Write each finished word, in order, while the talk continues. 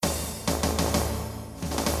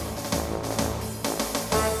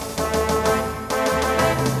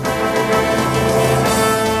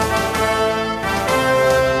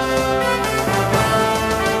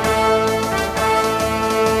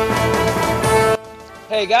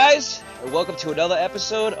Hey guys, and welcome to another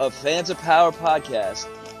episode of Fans of Power Podcast,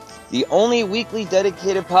 the only weekly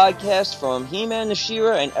dedicated podcast from He-Man to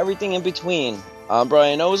She-Ra and everything in between. I'm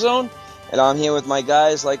Brian Ozone, and I'm here with my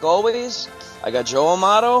guys like always. I got Joe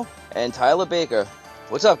Amato and Tyler Baker.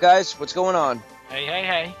 What's up, guys? What's going on?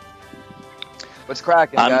 Hey. What's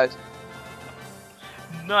cracking, guys?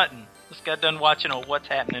 Nothing. Just got done watching a What's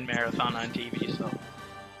Happening marathon on TV, so...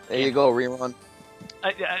 There you go, rerun.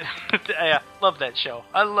 I love that show.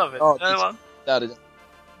 I love it. Oh, to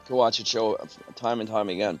watch it show time and time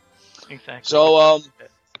again. Exactly. So,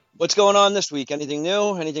 what's going on this week? Anything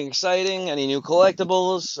new? Anything exciting? Any new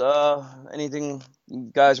collectibles? Anything you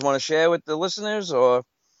guys want to share with the listeners, or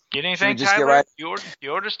get anything, just Tyler? Get right?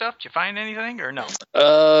 You order stuff? Did you find anything, or no?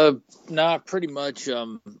 Nah, pretty much.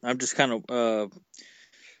 I'm just kind of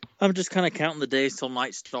counting the days till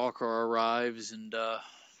Night Stalker arrives, and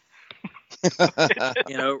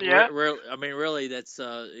Yeah. really, that's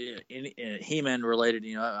He-Man related.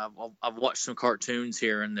 I've watched some cartoons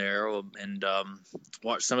here and there, and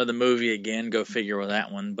watched some of the movie again. Go figure with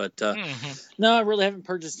that one. But no, I really haven't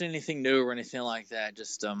purchased anything new or anything like that.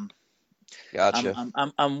 Just Gotcha.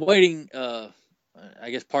 I'm waiting. I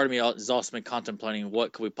guess part of me has also been contemplating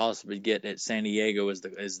what could we possibly get at San Diego as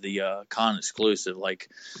the con exclusive, like.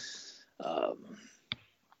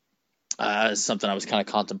 Something I was kind of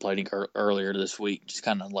contemplating earlier this week, just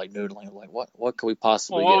kind of like noodling, like what could we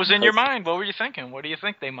possibly? Well, what was in your mind? What were you thinking? What do you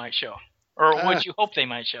think they might show, or what you hope they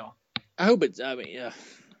might show? I hope it's. I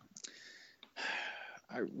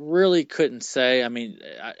really couldn't say. I mean,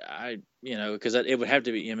 because it would have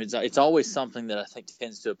to be. It's always something that I think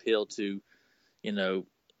tends to appeal to,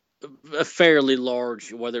 a fairly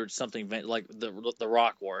large, whether it's something like the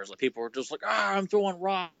Rock Wars. Like people are just like, I'm throwing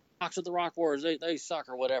rocks at the Rock Wars, they suck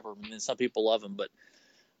or whatever. And some people love them, but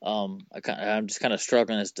I'm just kind of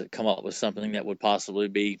struggling as to come up with something that would possibly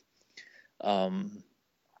be. I'm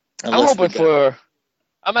actually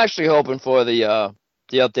hoping for the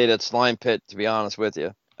updated Slime Pit. To be honest with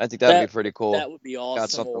you, I think that'd be pretty cool. That would be awesome.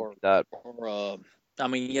 Got something like that.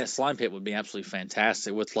 Slime Pit would be absolutely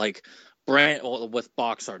fantastic with like with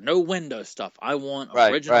box art, no window stuff. I want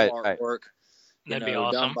original artwork. Right. That'd be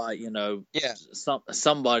awesome. Done by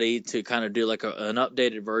somebody to kind of do like an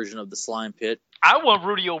updated version of the Slime Pit. I want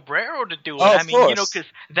Rudy Obrero to do it. I mean, because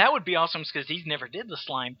that would be awesome because he's never did the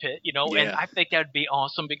Slime Pit, and I think that'd be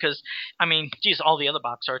awesome because, all the other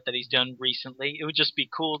box art that he's done recently, it would just be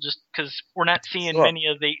cool just because we're not seeing many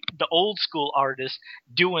of the old school artists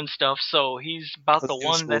doing stuff, so he's about the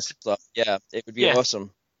one that's... Stuff. Yeah, it would be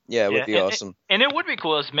awesome. Yeah, it would be awesome. And it would be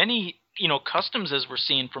cool as many... customs as we're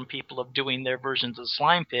seeing from people of doing their versions of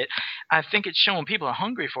Slime Pit. I think it's showing people are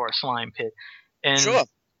hungry for a Slime Pit. And sure.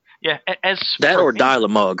 Yeah, as that or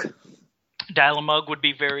Dial-A-Mug. Dial-A-Mug would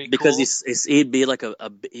be very because cool. He'd be like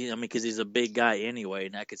because he's a big guy anyway,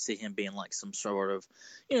 and I could see him being like some sort of,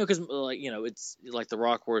 because it's like the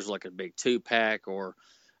Rock Wars, like a big 2-pack, or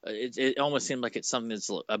it almost seemed like it's something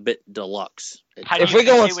that's a bit deluxe. If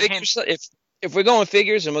we're going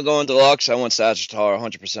figures and we're going deluxe, I want Sagittarius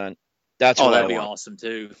 100%. That's what that'd be awesome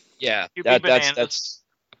too. Yeah,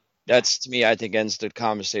 that's to me. I think ends the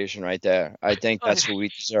conversation right there. I think that's what we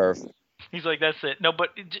deserve. He's like, that's it. No, but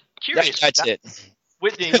curious. That's it.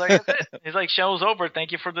 Whitney, he's like, that's it. He's like, show's over.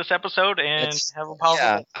 Thank you for this episode, and have a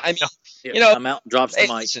positive. Yeah, I'm out. Drops the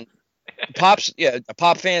mic. Listen, Pop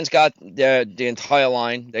fans got the entire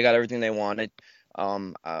line. They got everything they wanted. I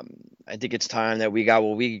think it's time that we got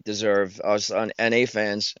what we deserve, us NA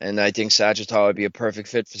fans, and I think Sagittarius would be a perfect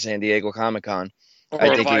fit for San Diego Comic-Con.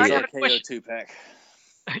 I think he would. KO 2-pack.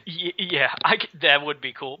 Yeah, that would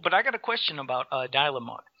be cool. But I got a question about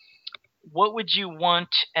Dial-A-Mug. What would you want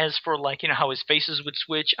as for how his faces would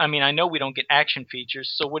switch? I mean, I know we don't get action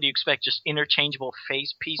features, so what do you expect? Just interchangeable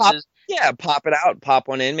face pieces? Pop it out, pop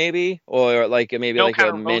one in maybe, or maybe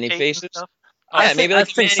a mini faces. I think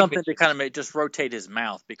something to kind of just rotate his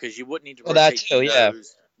mouth, because you wouldn't need to rotate that too, his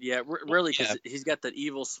nose. Yeah, really, because he's got that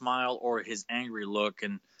evil smile or his angry look,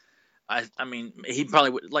 and I mean, he probably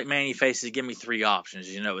would, like Manny Faces, give me 3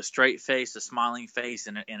 options. A straight face, a smiling face,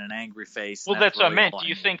 and an angry face. Well, that's what I meant. Do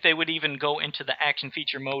you think they would even go into the action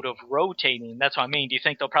feature mode of rotating? That's what I mean. Do you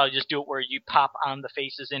think they'll probably just do it where you pop on the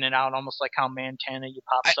faces in and out, almost like how Montana, you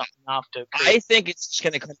pop something off to... I think it's just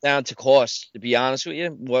going to come down to cost, to be honest with you.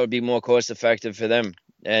 What would be more cost effective for them?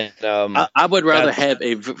 And I would rather have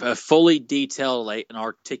a fully detailed, like, an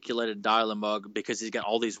articulated dialogue, because he's got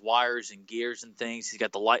all these wires and gears and things. He's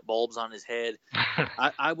got the light bulbs on his head.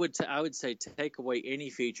 I would say take away any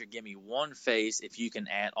feature. Give me one face if you can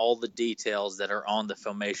add all the details that are on the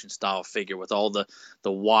Filmation style figure, with all the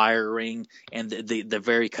wiring and the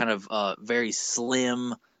very kind of very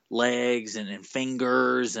slim legs and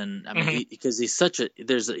fingers, and I mean, because he's such a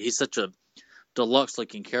deluxe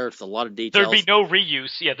looking character with a lot of details. There'd be no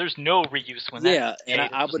reuse. Yeah, there's no reuse when that. Yeah,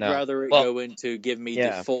 and I would rather it go into give me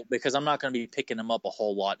the full, because I'm not going to be picking them up a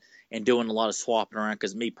whole lot and doing a lot of swapping around,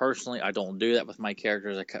 because me personally, I don't do that with my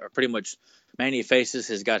characters. I pretty much, Manny Faces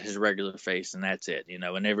has got his regular face, and that's it, and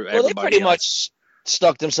everybody they pretty much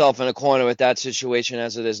stuck themselves in a corner with that situation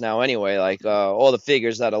as it is now anyway. Like all the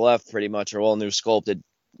figures that are left pretty much are all new sculpted.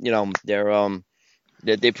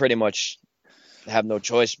 They pretty much have no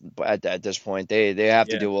choice at this point. They have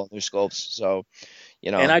to do all new sculpts. So,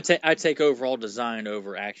 And I take overall design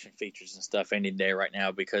over action features and stuff any day right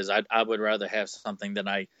now, because I would rather have something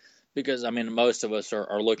that because I mean, most of us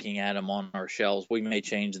are looking at them on our shelves. We may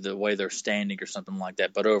change the way they're standing or something like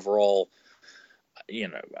that, but overall,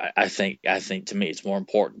 I think to me it's more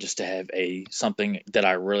important just to have something that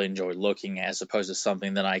I really enjoy looking at, as opposed to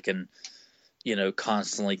something that I can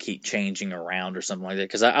constantly keep changing around or something like that.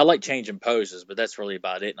 Because I like changing poses, but that's really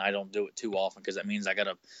about it. And I don't do it too often, because that means I got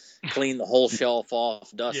to clean the whole shelf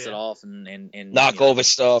off, dust it off, and knock over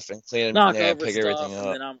stuff and clean over pick stuff,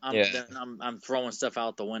 everything up. And then I'm throwing stuff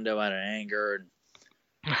out the window out of anger. And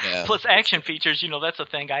plus action features, that's a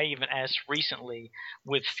thing I even asked recently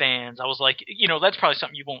with fans. I was like, that's probably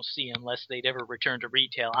something you won't see unless they'd ever return to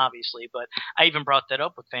retail, obviously. But I even brought that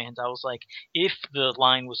up with fans. I was like, if the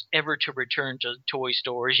line was ever to return to toy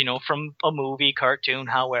stores, from a movie, cartoon,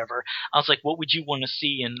 however, I was like, what would you want to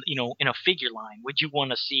see in a figure line? Would you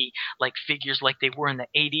want to see like figures like they were in the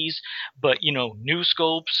 80s, but new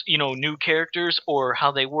sculpts, new characters, or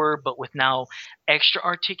how they were but with now extra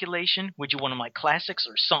articulation? Would you want them like classics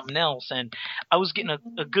or something else? And I was getting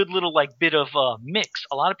a good little bit of mix.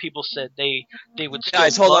 A lot of people said they would still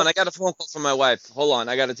guys, hold on, I got a phone call from my wife. Hold on,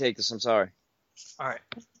 I got to take this. I'm sorry. All right.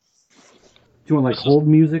 Do you want hold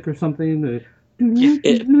music or something?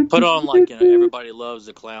 Put on Everybody Loves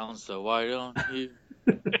the Clown, so why don't you?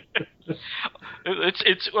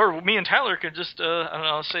 It's or me and Tyler could just I don't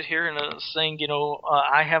know, sit here and sing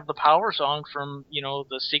I Have the Power song from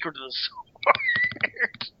The Secret of the Silver.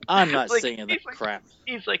 I'm not singing that crap.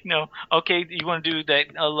 He's like, no. Okay, you want to do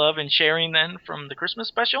that Love and Sharing then from the Christmas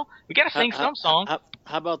special? We got to sing some song.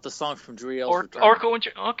 How about the song from Driel's Orko and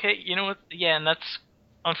okay, you know what? Yeah, and that's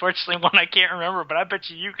unfortunately one I can't remember, but I bet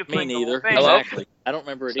you could sing the whole thing. Exactly. I don't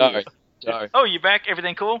remember it either. Sorry. Oh, you back?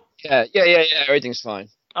 Everything cool? Yeah. Everything's fine.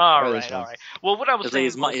 All right. Well, what I was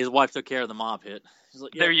saying, his wife took care of the mob hit. He's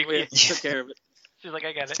like, there you go. Took care of it. She's like,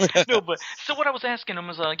 I got it. No, but so what I was asking him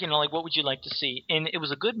was, what would you like to see? And it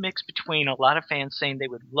was a good mix between a lot of fans saying they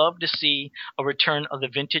would love to see a return of the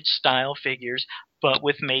vintage style figures, but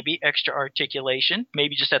with maybe extra articulation,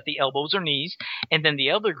 maybe just at the elbows or knees. And then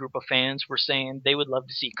the other group of fans were saying they would love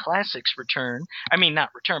to see classics return. I mean,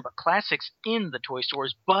 not return, but classics in the toy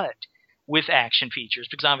stores, but with action features,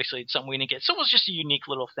 because obviously it's something we didn't get. So it was just a unique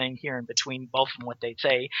little thing here in between both of them, what they'd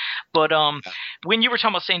say. But when you were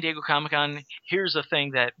talking about San Diego Comic-Con, here's a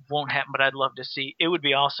thing that won't happen, but I'd love to see. It would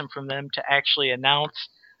be awesome for them to actually announce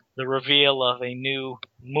the reveal of a new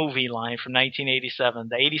movie line from 1987,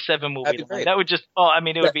 the 87 movie line. Great. That would just, it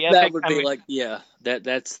would be epic. That would be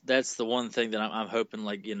that's the one thing that I'm hoping,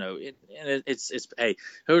 it's hey,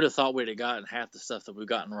 who would have thought we'd have gotten half the stuff that we've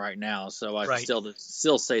gotten right now? So I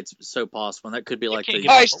still say it's so possible, and that could be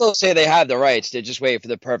I still say they have the rights. They're just waiting for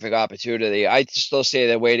the perfect opportunity. I still say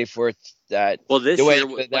they're waiting for that. Well, this year,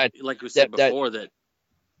 like we said before, that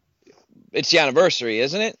it's the anniversary,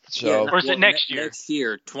 isn't it? So, or is it next year? Next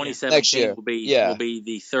year, 2017 will be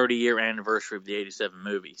the 30-year anniversary of the 87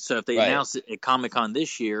 movie. So if they announce it at Comic-Con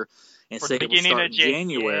this year and say it will start in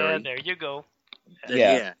January, there you go.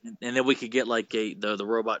 And then we could get the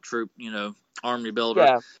robot troop, army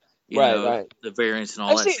builder, the variants and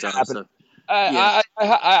all that stuff. So,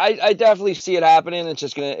 I definitely see it happening.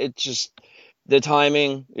 The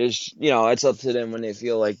timing is, it's up to them when they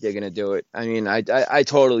feel like they're going to do it. I mean, I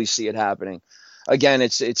totally see it happening. Again,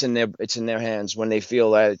 it's in their hands when they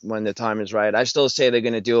feel that when the time is right. I still say they're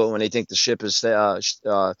going to do it when they think the ship is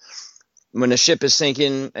when the ship is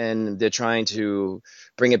sinking and they're trying to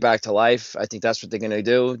bring it back to life. I think that's what they're going to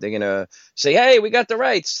do. They're going to say, "Hey, we got the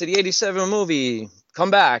rights to the 87 movie. Come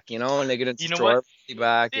back," and they're going to destroy it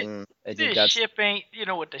back. And I think the ship ain't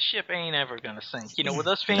ever going to sink. With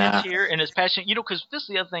us fans here and as passionate, because this is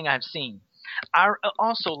the other thing I've seen. I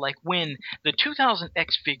also like when the 2000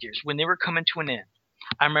 X figures, when they were coming to an end.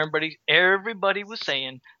 I remember everybody was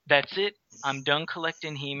saying, "That's it. I'm done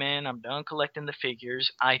collecting He-Man. I'm done collecting the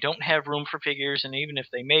figures. I don't have room for figures, and even if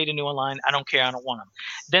they made a new line, I don't care. I don't want them."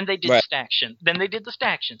 Then they did Staction. Then they did the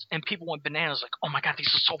Stactions, and people went bananas like, "Oh my god,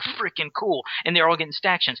 these are so freaking cool!" And they're all getting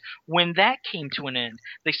Stactions. When that came to an end,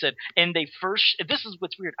 they said, and they first. This is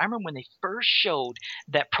what's weird. I remember when they first showed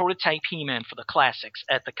that prototype He-Man for the classics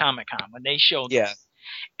at the Comic-Con. When they showed,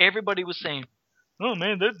 everybody was saying, "Oh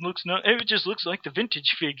man, that looks not. It just looks like the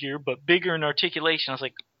vintage figure, but bigger in articulation." I was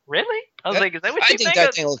like, "Really?" I was like, "Is that what you think?" I think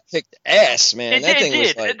that thing kicked ass, man. That thing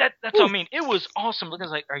was like, that's what I mean. It was awesome. Because I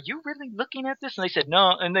was like, "Are you really looking at this?" And they said,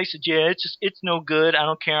 "No." And they said, "Yeah, it's no good. I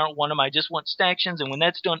don't care. I don't want them. I just want Stactions. And when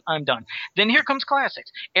that's done, I'm done." Then here comes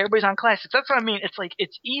Classics. Everybody's on Classics. That's what I mean. It's like,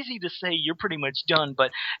 it's easy to say you're pretty much done,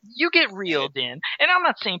 but you get reeled in. And I'm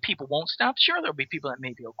not saying people won't stop. Sure, there'll be people that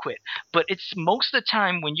maybe will quit. But it's most of the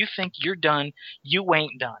time when you think you're done, you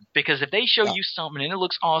ain't done. Because if they show you something and it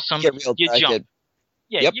looks awesome, you jump.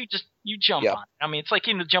 Yeah, you jump on it. I mean, it's like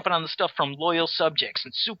even jumping on the stuff from Loyal Subjects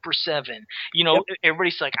and Super 7. You know,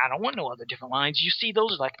 everybody's like, "I don't want no other different lines." You see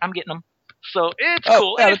those, like, I'm getting them. So it's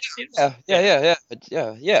cool.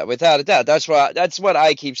 Yeah, without a doubt. That's what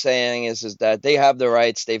I keep saying is that they have the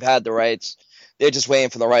rights. They've had the rights. They're just waiting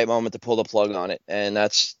for the right moment to pull the plug on it. And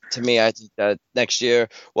that's, to me, I think that next year,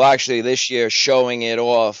 well, actually this year, showing it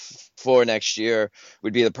off for next year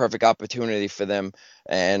would be the perfect opportunity for them.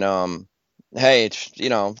 And, hey,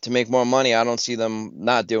 to make more money, I don't see them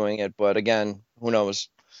not doing it. But again, who knows?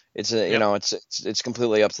 It's it's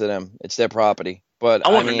completely up to them. It's their property. But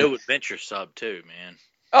I want a new adventure sub too, man.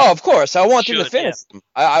 Oh, of course, I want them to finish them.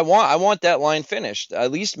 I want that line finished.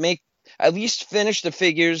 At least finish the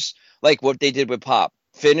figures like what they did with Pop.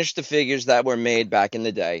 Finish the figures that were made back in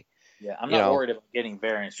the day. Yeah, I'm not worried about getting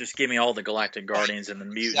variants. Just give me all the Galactic Guardians and the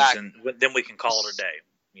mutants, and then we can call it a day.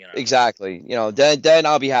 Exactly. Then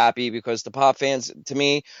I'll be happy, because the Pop fans, to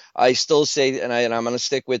me, I still say, and I'm going to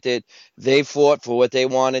stick with it, they fought for what they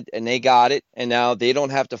wanted and they got it, and now they don't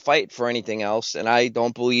have to fight for anything else, and I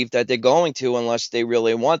don't believe that they're going to unless they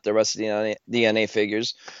really want the rest of the NA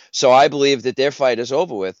figures. So I believe that their fight is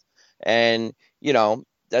over with, and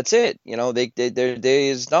that's it. Their day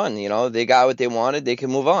is done. They got what they wanted. They can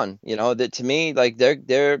move on. That, to me, like,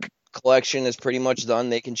 their collection is pretty much done.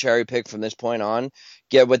 They can cherry pick from this point on,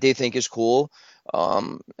 get what they think is cool,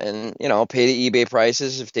 and pay the eBay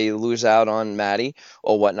prices if they lose out on Maddie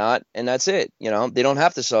or whatnot, and that's it. They don't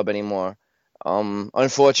have to sub anymore.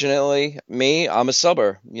 Unfortunately, I'm a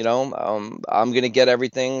subber. I'm gonna get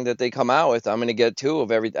everything that they come out with. I'm gonna get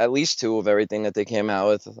at least two of everything that they came out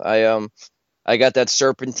with. I got that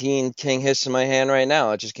Serpentine King Hiss in my hand right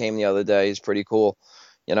now. It just came the other day. He's pretty cool.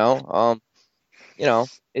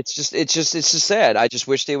 It's just sad. I just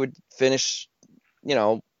wish they would finish.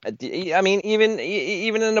 Even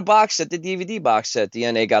in the box set, the DVD box set,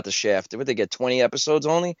 the NA got the Shaft. Would they get 20 episodes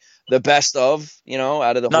only? The best of,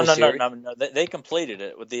 out of the whole series? No. They completed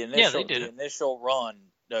it with the initial. The initial run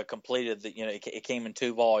completed. It came in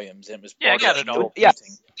 2 volumes. And it was I got it all. Yeah,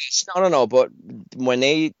 no. But when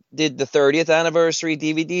they did the 30th anniversary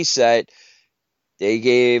DVD set, they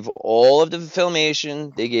gave all of the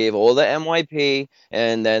Filmation, they gave all the MYP,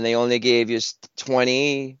 and then they only gave you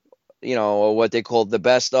 20. Or what they called the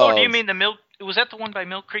best of. Oh, do you mean the Milk? Was that the one by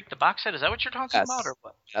Milk Creek, the box set? Is that what you're talking about, or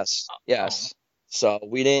what? Yes. So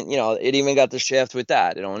we didn't, it even got the Shaft with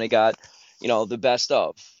that. It only got, the best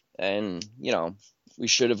of. And, we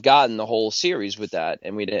should have gotten the whole series with that,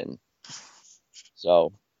 and we didn't.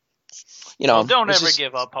 So, don't ever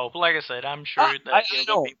give up hope. Like I said, I'm sure that I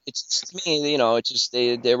know. It's just me, it's just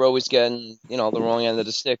they're always getting, the wrong end of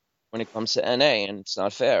the stick when it comes to NA, and it's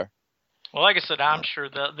not fair. Well, like I said, I'm sure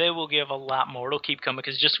that they will give a lot more. It'll keep coming,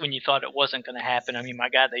 because just when you thought it wasn't going to happen, I mean, my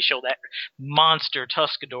God, they showed that monster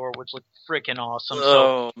Tuscador, which looked freaking awesome.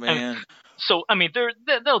 Oh, man. I mean,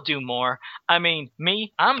 they'll do more. I mean,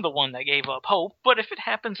 I'm the one that gave up hope, but if it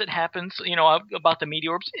happens, it happens. About the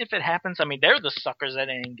Meteorbs, if it happens, I mean, they're the suckers that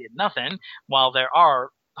ain't get nothing, while there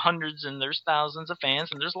are hundreds and there's thousands of fans,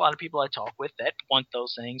 and there's a lot of people I talk with that want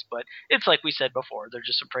those things, but it's like we said before, they're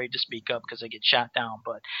just afraid to speak up because they get shot down.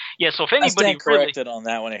 But yeah, so if anybody I stand corrected on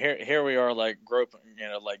that one. Here we are, like groping,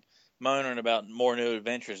 like moaning about more new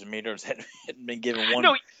adventures, and Meteors hadn't been given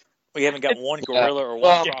one. We haven't got one gorilla or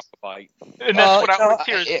one crocodile. And that's what I want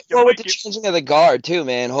to hear. Well, with the changing of the guard too,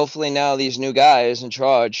 man. Hopefully now these new guys in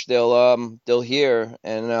charge, they'll hear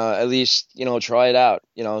and at least try it out.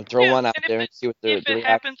 Throw one out there and see what the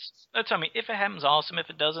happens. If it happens, awesome. If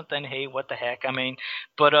it doesn't, then hey, what the heck? I mean,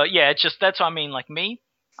 but it's just that's what I mean. Like me,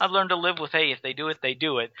 I've learned to live with, hey, if they do it, they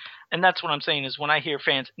do it. And that's what I'm saying is when I hear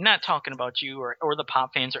fans, not talking about you or the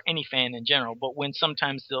pop fans or any fan in general, but when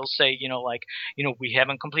sometimes they'll say, we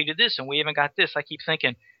haven't completed this and we haven't got this, I keep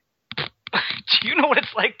thinking, do you know what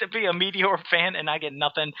it's like to be a Meteor fan and I get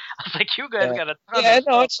nothing? I was like, you guys got a ton of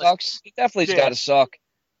stuff. It sucks. It definitely's got to suck.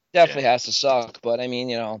 Definitely has to suck. But I mean,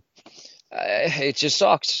 it just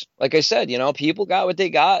sucks. Like I said, people got what they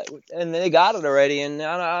got, and they got it already. And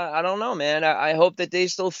I don't know, man. I hope that they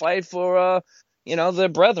still fight for, their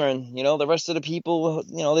brethren. The rest of the people,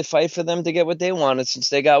 they fight for them to get what they wanted since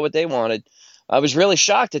they got what they wanted. I was really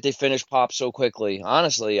shocked that they finished Pop so quickly.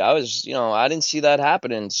 Honestly, I was, I didn't see that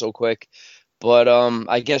happening so quick. But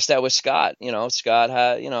I guess that was Scott. Scott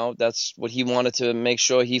had, that's what he wanted to make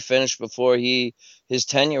sure he finished before his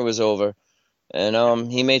tenure was over.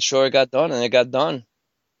 And he made sure it got done, and it got done.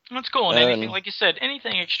 That's cool. And anything, like you said,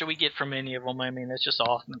 anything extra we get from any of them, I mean, it's just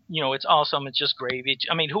awesome. It's awesome. It's just gravy.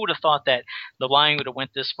 I mean, who would have thought that the line would have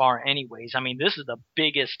went this far anyways? I mean, this is the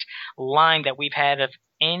biggest line that we've had of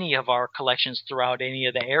any of our collections throughout any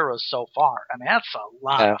of the eras so far. I mean, that's a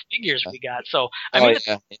lot of figures we got. So, I mean,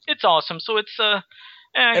 it's awesome. So it's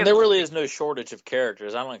and there really is no shortage of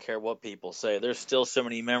characters. I don't care what people say. There's still so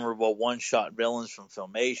many memorable one-shot villains from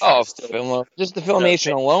Filmation. Oh, just the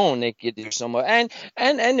Filmation alone, they could do so much.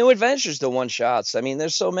 And New Adventures, the one-shots. I mean,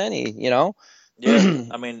 there's so many, Yeah,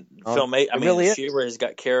 I mean, She-Ra has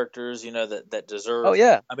got characters, that deserve. Oh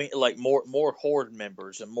yeah. I mean, like more Horde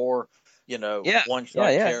members and more, one-shot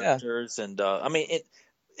characters. Yeah. And I mean,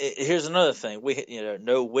 here's another thing: we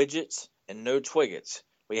no widgets and no twiggets.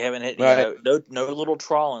 We haven't hit no little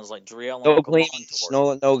Trollins like Driel and no Gleams,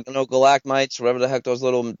 no Galacmites, whatever the heck those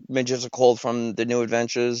little midgets are called from the New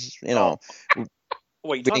Adventures. Wait,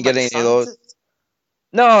 we didn't get any of those.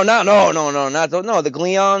 No, not those. No, the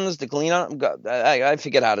Gleon. I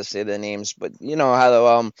forget how to say their names, but you know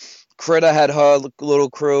how Critta had her little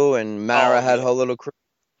crew and Mara had her little crew.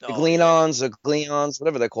 The Gleons,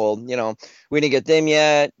 whatever they're called, we didn't get them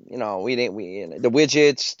yet. We didn't. The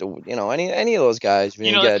widgets, any of those guys, we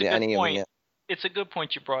didn't get any of them yet. It's a good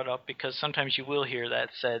point you brought up because sometimes you will hear that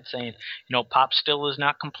saying, Pop still is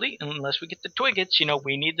not complete unless we get the Twiggets.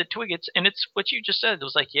 We need the Twiggets, and it's what you just said. It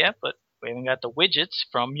was like, yeah, but we haven't got the widgets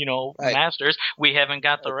from, Masters. We haven't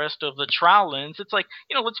got the rest of the Trowlins. It's like,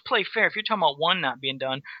 let's play fair. If you're talking about one not being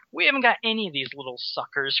done, we haven't got any of these little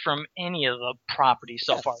suckers from any of the properties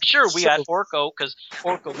so far. Sure, we got Orko because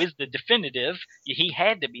Orko is the definitive. He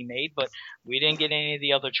had to be made, but we didn't get any of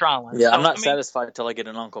the other Trowlins. Yeah, I'm not satisfied until I get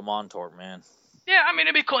an Uncle Montauk, man. Yeah, I mean,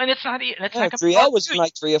 it'd be cool, and it's not. Driel was in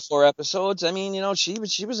like 3 or 4 episodes. I mean, she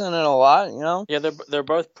was in it a lot. Yeah, they're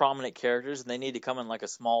both prominent characters, and they need to come in like a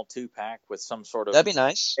small 2-pack with some sort of that'd be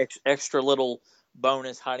nice. Extra little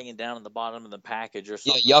bonus hiding it down in the bottom of the package or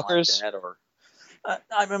something. Yeah, Yuckers. Like that, or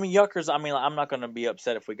I mean, Yuckers. I mean, I'm not going to be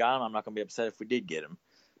upset if we got them. I'm not going to be upset if we did get them.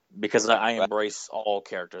 Because I embrace all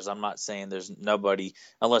characters. I'm not saying there's nobody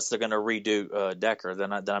unless they're going to redo Decker.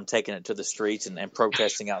 Then I'm taking it to the streets and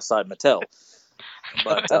protesting outside Mattel.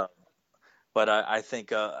 But I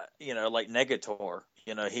think like Negator,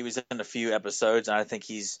 he was in a few episodes, and I think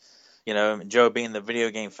he's Joe being the video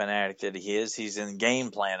game fanatic that he is, he's in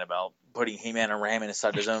game plan about putting He-Man and Ram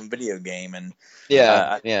inside his own video game, and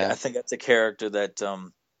I think that's a character that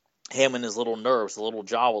him and his little nerves, the little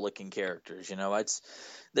Jawa looking characters, it's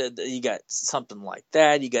you got something like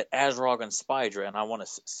that. You got Azrog and Spydra, and I want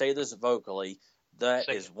to say this vocally. That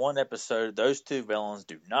is one episode. Those 2 villains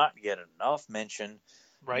do not get enough mention,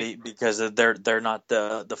 right? Because they're not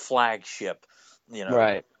the flagship,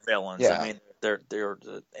 villains. Yeah. I mean, they're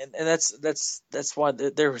and that's why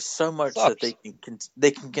there's so much that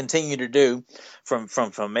they can continue to do from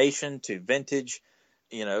Filmation to Vintage.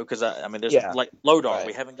 Because I mean, there's like Lodar. Right.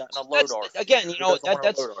 We haven't gotten a Lodar. Again,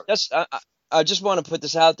 that's. I just want to put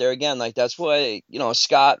this out there again. Like that's why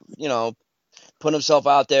Scott, put himself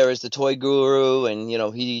out there as the toy guru, and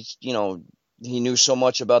he knew so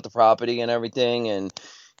much about the property and everything, and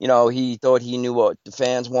he thought he knew what the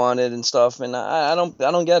fans wanted and stuff, and I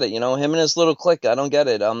don't get it. Him and his little clique, I don't get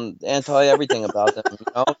it. I'm anti everything about them.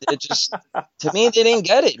 It just, to me, they didn't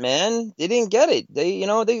get it, man. They didn't get it. They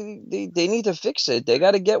they need to fix it. They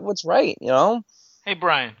got to get what's right. Hey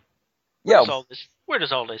Brian. Where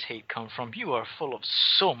does all this hate come from? You are full of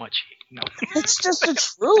so much hate. No. It's just the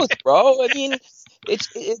truth, bro. I mean,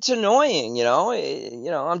 it's annoying,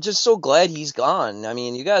 I'm just so glad he's gone. I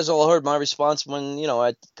mean, you guys all heard my response when,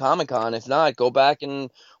 at Comic-Con. If not, go back and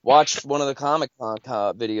watch one of the Comic-Con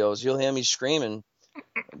videos. You'll hear me screaming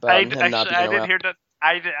about him not being around.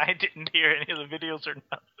 I didn't hear any of the videos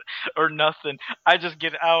or nothing. I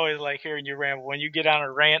always like hearing you ramble. When you get on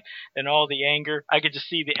a rant and all the anger, I could just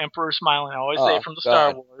see the Emperor smiling. I always say it from the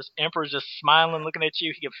Star Wars. Emperor's just smiling, looking at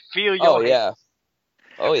you. He can feel your hate. Yeah.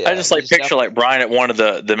 Oh yeah. I just like picture like Brian at one of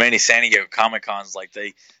the many San Diego Comic Cons. Like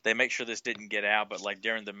they make sure this didn't get out, but like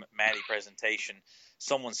during the Maddie presentation,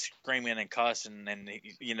 someone's screaming and cussing, and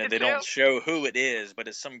they don't show who it is, but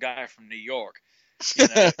it's some guy from New York. You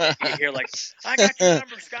hear like, "I got your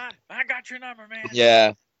number, Scott. I got your number, man."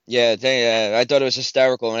 Yeah. I thought it was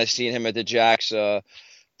hysterical when I seen him at the Jack's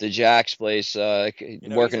place,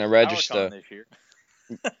 working the register. This year.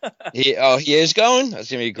 He is going?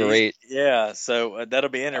 That's gonna be great. So that'll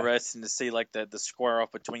be interesting to see like the square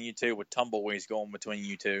off between you two with Tumbleweeds going between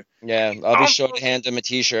you two. Yeah, I'll be sure to hand him a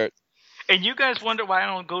T-shirt. And you guys wonder why I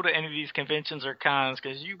don't go to any of these conventions or cons,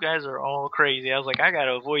 because you guys are all crazy. I was like, I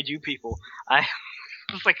gotta avoid you people. I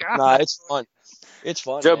was like, nah, it's fun. It's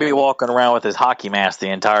fun. Joe be walking around with his hockey mask the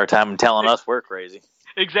entire time and telling us we're crazy.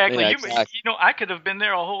 Exactly. Yeah, exactly. I could have been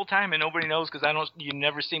there a whole time and nobody knows because you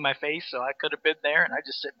never see my face, so I could have been there and I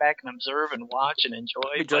just sit back and observe and watch and enjoy.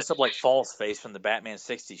 He dressed up like False Face from the Batman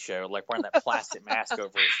 60 show, like wearing that plastic mask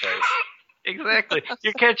over his face. Exactly.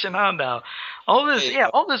 You're catching on now. All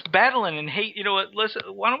this battling and hate. You know what? Listen,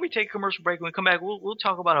 why don't we take a commercial break? When we come back, we'll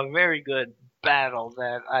talk about a very good battle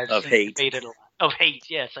that I've seen debated a lot. Of hate,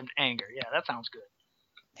 yes, and anger. Yeah, that sounds good.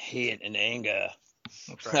 Hate and anger.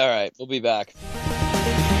 That's right. All right, we'll be back.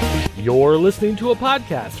 You're listening to a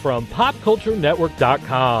podcast from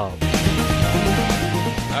PopCultureNetwork.com.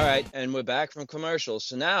 All right, and we're back from commercials.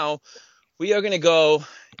 So now we are going to go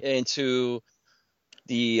into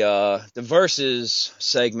the versus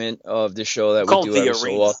segment of the show that we do every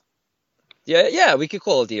so often. Yeah, we could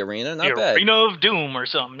call it the arena. Not bad. Arena of Doom or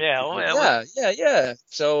something. Yeah. Yeah.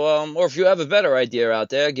 So, or if you have a better idea out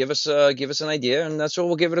there, give us an idea, and that's what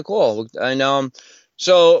we'll give it a call. And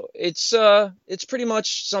so it's pretty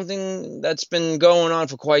much something that's been going on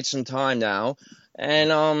for quite some time now,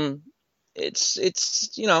 and it's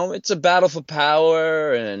a battle for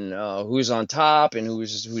power and who's on top and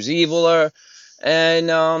who's eviler, and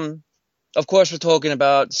of course we're talking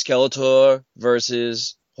about Skeletor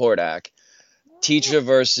versus Hordak. Teacher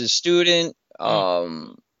versus student,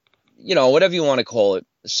 whatever you want to call it.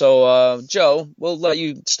 So, Joe, we'll let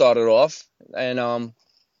you start it off. And,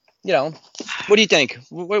 what do you think?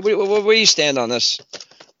 Where do you stand on this?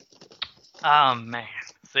 Oh, man.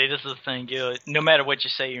 See, this is the thing. No matter what you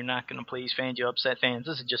say, you're not going to please fans. You upset fans.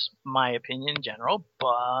 This is just my opinion in general.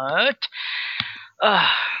 But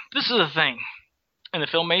this is the thing. In the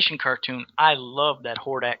Filmation cartoon, I loved that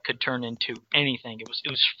Hordak could turn into anything. It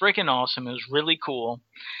was freaking awesome. It was really cool.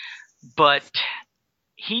 But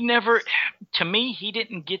he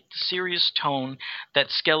didn't get the serious tone that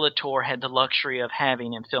Skeletor had the luxury of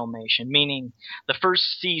having in Filmation. Meaning, the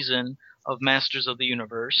first season of Masters of the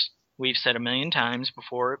Universe, we've said a million times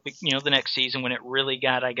before, the next season when it really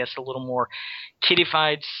got, I guess, a little more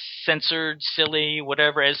kiddified, censored, silly,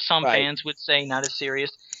 whatever, as some fans would say, not as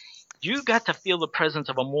serious. You got to feel the presence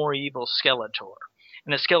of a more evil Skeletor.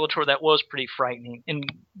 And a Skeletor that was pretty frightening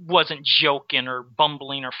and wasn't joking or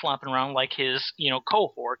bumbling or flopping around like his,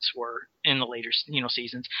 cohorts were in the later,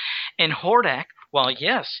 seasons. And Hordak, while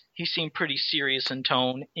yes, he seemed pretty serious in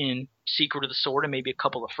tone in Secret of the Sword and maybe a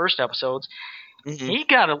couple of first episodes, he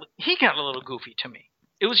got a little goofy to me.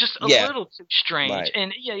 It was just a little too strange. Right.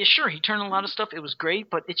 And sure, he turned a lot of stuff. It was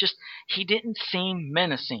great, but he didn't seem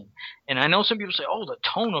menacing. And I know some people say, oh, the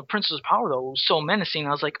tone of Princess Power, though, was so menacing.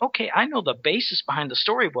 I was like, okay, I know the basis behind the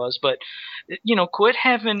story was, but, quit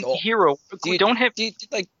having hero.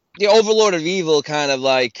 Like the Overlord of Evil kind of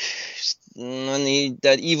like,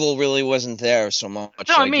 that evil really wasn't there so much.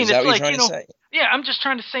 No, I mean, is that it's what like, you're trying to say? Yeah, I'm just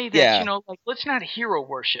trying to say that, let's not hero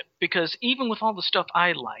worship, because even with all the stuff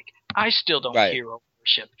I like, I still don't hero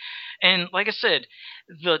worship. And like I said,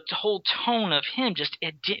 the whole tone of him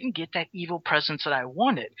it didn't get that evil presence that I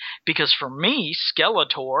wanted. Because for me,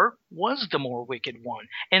 Skeletor was the more wicked one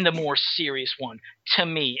and the more serious one to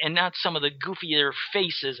me, and not some of the goofier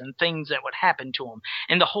faces and things that would happen to him.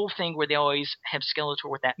 And the whole thing where they always have Skeletor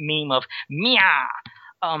with that meme of Mia.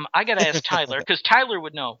 I gotta ask Tyler, because Tyler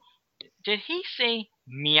would know. Did he say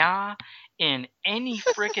Mia in any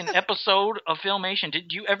freaking episode of Filmation?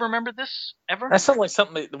 Did you ever remember this? Ever? That sounded like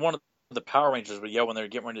something that one of the Power Rangers would yell when they were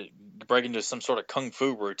getting ready to break into some sort of kung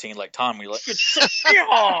fu routine, like Tommy, like yeah,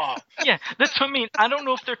 that's what I mean. I don't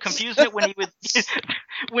know if they're confusing it when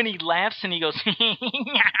when he laughs and he goes, that kind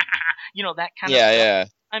of stuff. Yeah.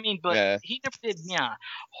 I mean, but he never did Mia.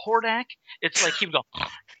 Hordak, it's like he would go,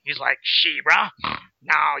 he's like, She-Ra,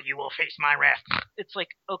 now you will face my wrath. It's like,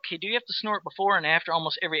 okay, do you have to snort before and after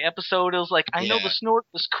almost every episode? It was like, I know the snort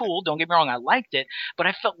was cool, don't get me wrong, I liked it, but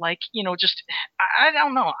I felt like, just, I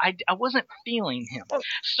don't know, I wasn't feeling him.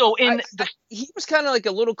 So he was kind of like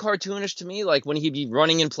a little cartoonish to me, like when he'd be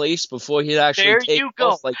running in place before he'd actually take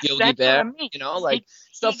off, like Yogi Bear, like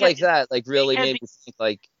stuff like that, like really made me think,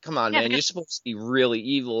 like, come on, man, you're supposed to be really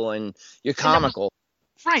evil and you're comical.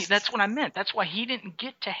 Right, that's what I meant. That's why he didn't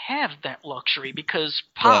get to have that luxury, because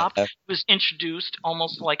Pop was introduced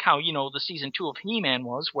almost like how, the season 2 of He-Man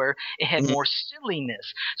was, where it had more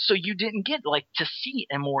silliness. So you didn't get, like, to see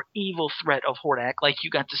a more evil threat of Hordak, like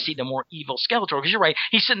you got to see the more evil Skeletor. Because you're right,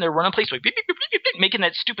 he's sitting there running place, like, beep, beep, beep, beep, beep, making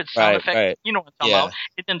that stupid sound effect. Right. You know what I'm talking about.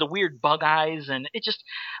 And then the weird bug eyes, and it just,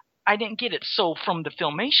 I didn't get it. So from the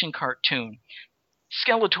Filmation cartoon,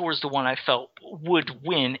 Skeletor is the one I felt would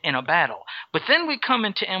win in a battle. But then we come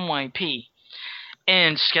into MYP,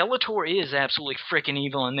 and Skeletor is absolutely freaking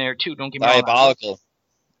evil in there, too. Don't get me wrong. Diabolical.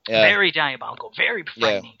 Yeah. Very diabolical. Very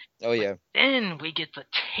frightening. Yeah. Oh, yeah. But then we get the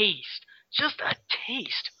taste, just a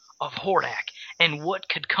taste of Hordak and what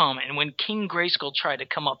could come. And when King Grayskull tried to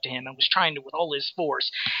come up to him and was trying to with all his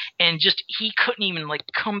force, and just he couldn't even like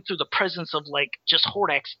come through the presence of like just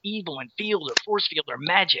Hordak's evil and field or force field or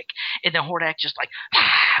magic, and then Hordak just like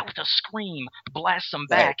with a scream blasts him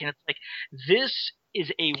back, and it's like, this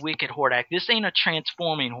is a wicked Hordak. This ain't a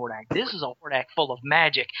transforming Hordak. This is a Hordak full of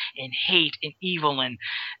magic and hate and evil,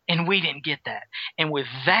 and we didn't get that. And with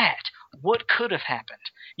that, what could have happened?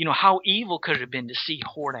 How evil could it have been to see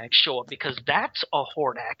Hordak show up? Because that's a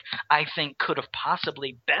Hordak I think could have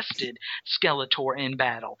possibly bested Skeletor in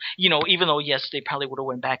battle. Even though, yes, they probably would have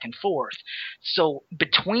went back and forth. So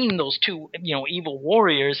between those two, evil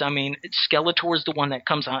warriors, I mean, Skeletor is the one that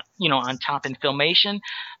comes on, on top in Filmation.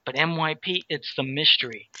 But MYP, it's the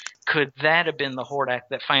mystery. Could that have been the Hordak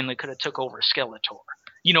that finally could have took over Skeletor?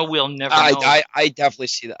 We'll never know. I definitely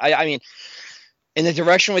see that. I mean, in the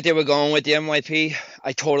direction what they were going with the MYP,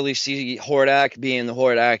 I totally see Hordak being the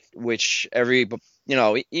Hordak, which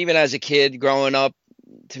even as a kid growing up,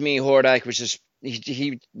 to me, Hordak was just,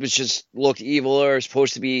 he was just looked eviler,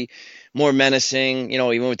 supposed to be more menacing,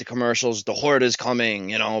 even with the commercials, the Horde is coming,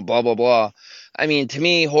 blah, blah, blah. I mean, to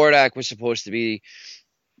me, Hordak was supposed to be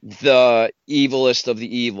the evilest of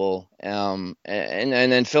the evil, and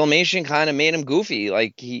then Filmation kind of made him goofy,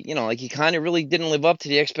 like he kind of really didn't live up to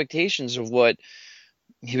the expectations of what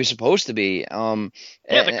he was supposed to be. The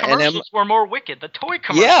commercials were more wicked. The toy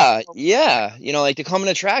commercials. Yeah. Like the coming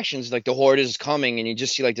attractions, like the Horde is coming, and you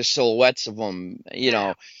just see like the silhouettes of them.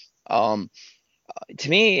 To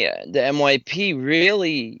me, the MYP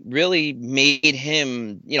really made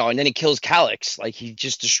him, and then he kills Calyx. Like he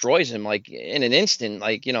just destroys him, like in an instant.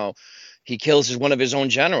 Like he kills one of his own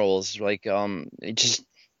generals. Like I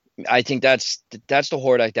think that's the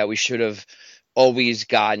Hordak that we should have always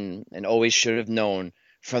gotten and always should have known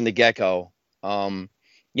from the get-go. And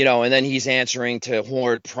then he's answering to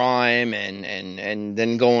Horde Prime and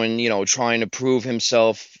then going, trying to prove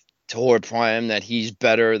himself to Horde Prime that he's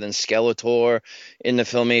better than Skeletor in the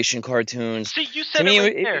Filmation cartoons. See, you said it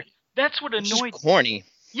right there. That's what annoyed me. Corny.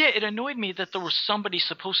 Yeah, it annoyed me that there was somebody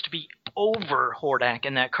supposed to be over Hordak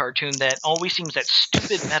in that cartoon that always seems that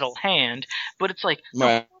stupid metal hand, but it's like,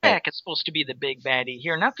 Hordak is supposed to be the big baddie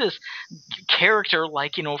here, not this character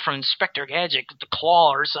like, from Inspector Gadget, the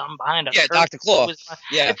Claw or something behind a curtain. Dr. Claw.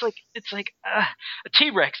 It's like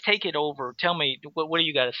T-Rex, take it over. Tell me, what do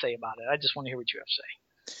you got to say about it? I just want to hear what you have to say.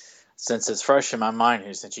 Since it's fresh in my mind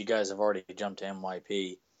here, since you guys have already jumped to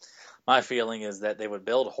MYP, my feeling is that they would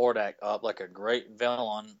build Hordak up like a great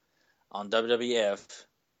villain on WWF.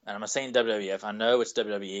 And I'm not saying WWF. I know it's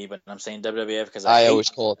WWE, but I'm saying WWF because I always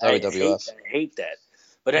call it WWF. I hate that.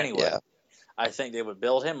 But anyway, I think they would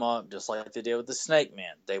build him up just like they did with the Snake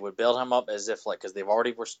Man. They would build him up as if because they've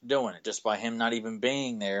already were doing it. Just by him not even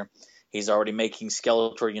being there, he's already making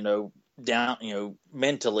Skeletor, down,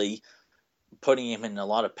 mentally putting him in a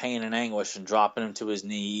lot of pain and anguish and dropping him to his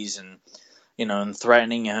knees and and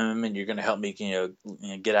threatening him, and you're going to help me,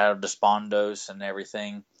 get out of Despondos and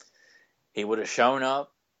everything. He would have shown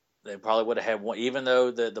up. They probably would have had one, even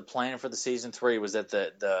though the plan for the season 3 was that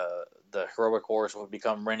the heroic horse would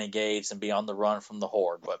become renegades and be on the run from the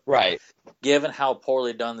Horde. But given how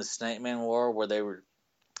poorly done the Snake Man were, where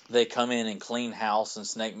they come in and clean house in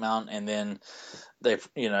Snake Mountain, and then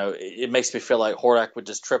it makes me feel like Hordak would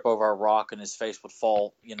just trip over a rock and his face would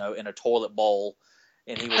fall, in a toilet bowl.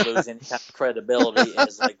 And he would lose any kind of credibility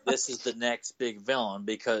as like this is the next big villain,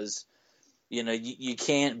 because you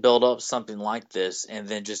can't build up something like this and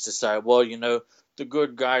then just decide, well, the the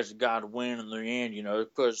good guys got to win in the end,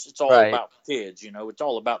 because it's all about the kids, it's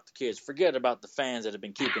all about the kids. Forget about the fans that have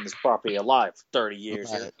been keeping this property alive for 30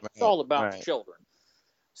 years here. It's all about the children.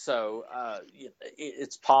 So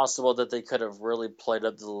it's possible that they could have really played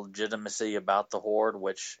up the legitimacy about the Horde,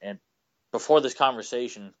 which, and before this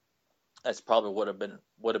conversation, that's probably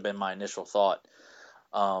would have been my initial thought.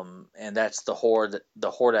 And that's the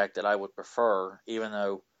Horde Act that I would prefer, even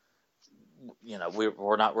though,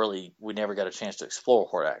 we're not really, we never got a chance to explore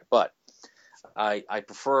Horde Act. But I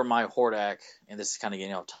prefer my Horde Act, and this is kind of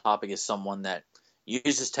getting off topic, is someone that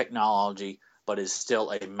uses technology but is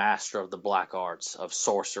still a master of the black arts of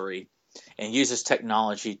sorcery, and uses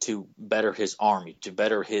technology to better his army, to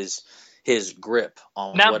better his grip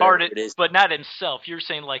on whatever it is. But not himself. You're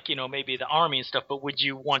saying maybe the army and stuff, but would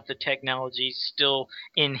you want the technology still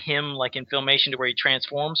in him, like in Filmation, to where he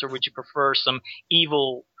transforms, or would you prefer some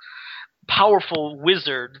evil, powerful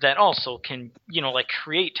wizard that also can,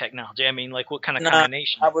 create technology? I mean, like what kind of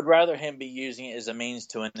combination? I would rather him be using it as a means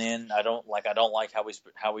to an end. I don't like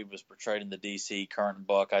how he was portrayed in the DC current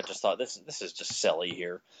book. I just thought this is just silly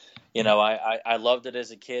here. I loved it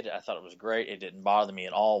as a kid. I thought it was great. It didn't bother me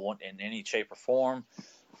at all in any shape or form.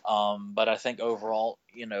 But I think overall,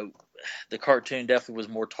 the cartoon definitely was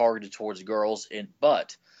more targeted towards girls.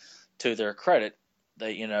 But to their credit,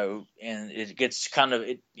 they, and it gets kind of,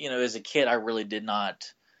 as a kid, I really did not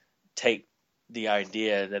take the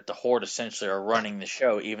idea that the Horde essentially are running the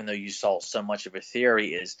show, even though you saw so much of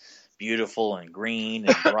Etheria is beautiful and green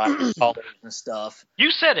and bright colors and stuff.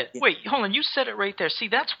 You said it. Wait, hold on. You said it right there. See,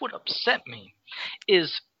 that's what upset me.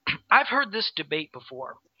 Is I've heard this debate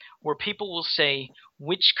before, where people will say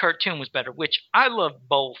which cartoon was better, which I love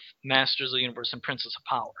both Masters of the Universe and Princess of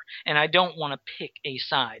Power, and I don't want to pick a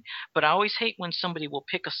side. But I always hate when somebody will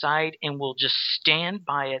pick a side and will just stand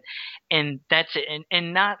by it, and that's it,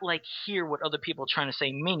 and not hear what other people are trying to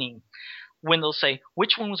say, meaning when they'll say,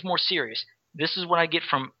 which one was more serious? This is what I get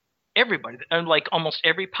from everybody. And almost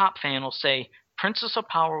every pop fan will say, Princess of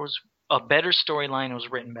Power was a better storyline, it was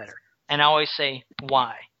written better. And I always say,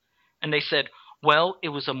 why? And they said, well, it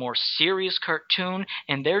was a more serious cartoon,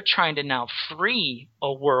 and they're trying to now free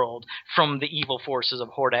a world from the evil forces of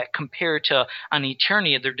Hordak compared to on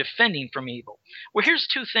Eternia, they're defending from evil. Well, here's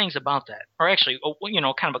two things about that, or actually,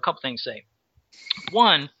 kind of a couple things to say.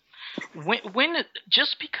 One, when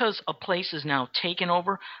just because a place is now taken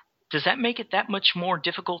over, does that make it that much more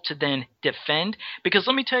difficult to then defend? Because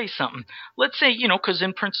let me tell you something. Let's say, because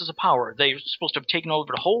in Princess of Power, they're supposed to have taken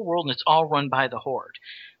over the whole world, and it's all run by the Horde.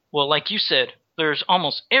 Well, like you said, there's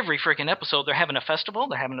almost every freaking episode they're having a festival,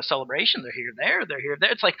 they're having a celebration, they're here, they're here,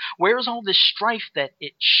 there. It's like, where's all this strife that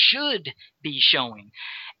it should be showing?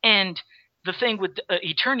 And the thing with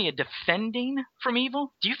Eternia defending from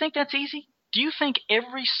evil, do you think that's easy? Do you think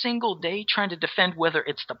every single day trying to defend whether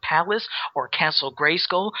it's the palace or Castle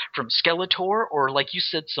Grayskull from Skeletor, or like you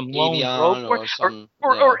said, some lone rogue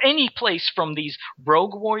or any place from these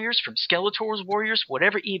rogue warriors, from Skeletor's warriors,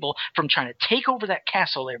 whatever evil, from trying to take over that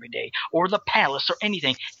castle every day or the palace or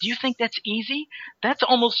anything? Do you think that's easy? That's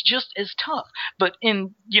almost just as tough. But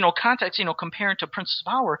in context, comparing to Princess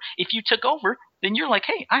of Power, if you took over, then you're like,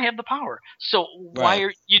 hey, I have the power. So why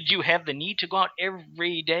do you have the need to go out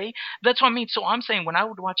every day? That's what I mean. So I'm saying, when I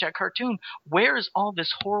would watch that cartoon, where is all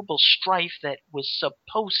this horrible strife that was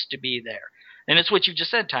supposed to be there? And it's what you just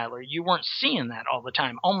said, Tyler. You weren't seeing that all the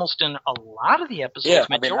time. Almost in a lot of the episodes,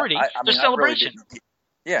 majority, there's celebration.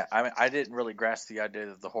 I didn't really grasp the idea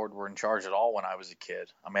that the Horde were in charge at all when I was a kid.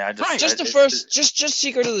 I mean, just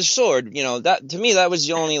Secret of the Sword. That to me, that was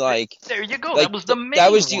the only There you go. That was the main.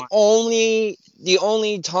 That was the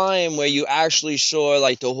only time where you actually saw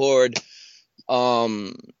the Horde,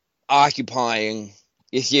 occupying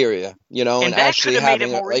Etheria. And actually having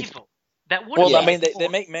it more evil. That would. Well, I mean, they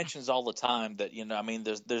make mentions all the time that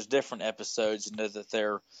there's different episodes that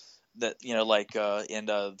they're. That in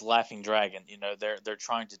the Laughing Dragon, they're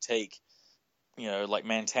trying to take, like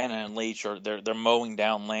Montana and Leech, or they're mowing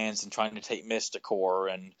down lands and trying to take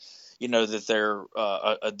Mysticor, and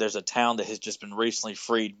that there's a town that has just been recently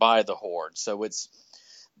freed by the Horde. So it's,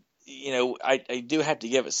 I do have to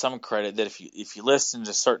give it some credit that if you listen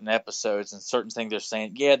to certain episodes and certain things they're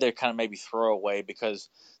saying, they're kind of maybe throwaway because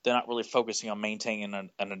they're not really focusing on maintaining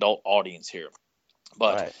an adult audience here,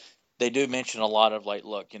 but. Right. They do mention a lot of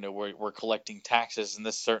look, we're collecting taxes in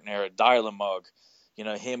this certain area. Dylamug,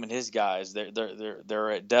 him and his guys.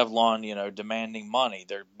 They're at Devlon, demanding money.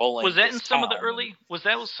 They're bullying. Was that in this some of the town. early?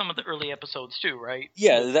 That was some of the early episodes too, right?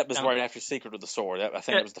 Yeah, that was right after Secret of the Sword. I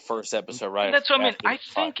think it was the first episode, right? And that's what I mean. I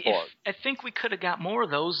think think we could have got more of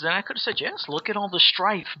those. Then I could have said, yes, look at all the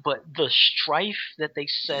strife. But the strife that they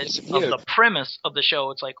said of the premise of the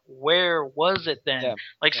show, it's like, where was it then? Yeah.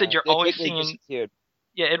 Like I said, you're always seeing. Disappeared.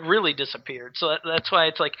 Yeah, it really disappeared. So that's why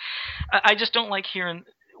it's like, I just don't like hearing.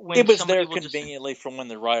 When it was there conveniently from when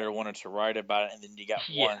the writer wanted to write about it, and then you got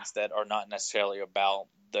ones that are not necessarily about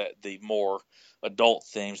the more adult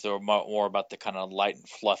themes. They're more about the kind of light and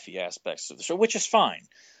fluffy aspects of the show, which is fine.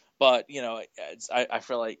 But I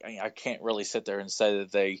feel like I can't really sit there and say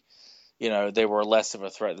that they were less of a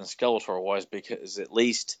threat than Skeletor was, because at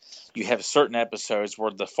least you have certain episodes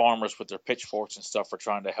where the farmers with their pitchforks and stuff are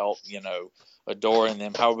trying to help Adora and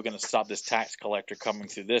them. How are we going to stop this tax collector coming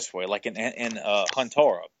through this way? Like in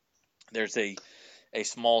Huntara, there's a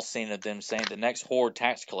small scene of them saying the next horde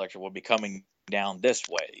tax collector will be coming down this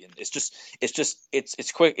way, and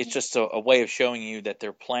it's quick. It's just a way of showing you that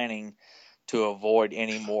they're planning to avoid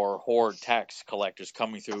any more horde tax collectors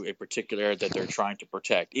coming through a particular area that they're trying to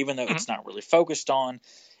protect, even though it's not really focused on.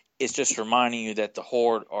 It's just reminding you that the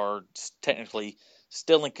horde are technically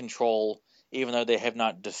still in control, even though they have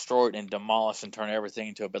not destroyed and demolished and turned everything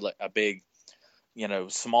into a big,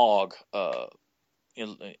 smog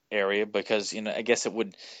area, because I guess it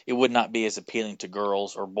would not be as appealing to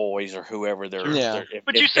girls or boys or whoever they're. Yeah.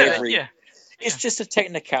 But you said it's just a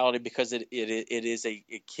technicality, because it is a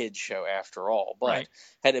kid show after all. But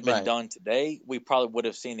had it been done today, we probably would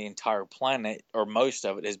have seen the entire planet, or most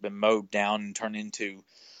of it, has been mowed down and turned into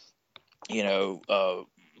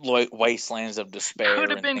wastelands of despair.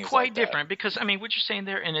 Could have been quite different, because what you're saying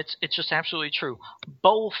there, and it's just absolutely true.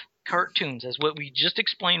 Both cartoons, as what we just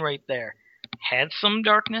explained right there, had some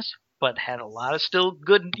darkness, but had a lot of still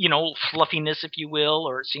good, fluffiness, if you will,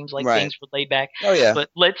 or it seems like things were laid back. Oh yeah. But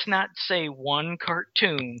let's not say one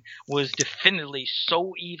cartoon was definitively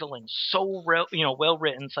so evil and so well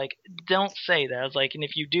written. It's like, don't say that. It's like, and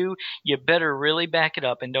if you do, you better really back it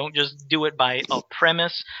up and don't just do it by a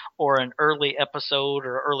premise or an early episode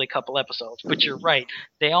or early couple episodes. But you're right,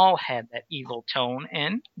 they all had that evil tone,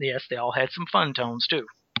 and yes, they all had some fun tones too.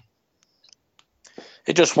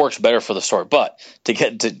 It just works better for the story. But to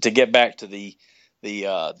get back to the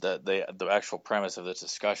actual premise of this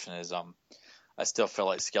discussion is, I still feel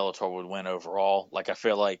like Skeletor would win overall. Like, I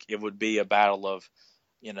feel like it would be a battle of,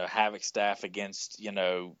 Havoc staff against,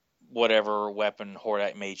 whatever weapon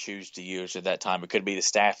Hordak may choose to use at that time. It could be the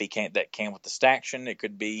staff that came with the Staction. It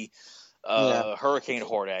could be Hurricane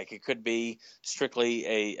Hordak. It could be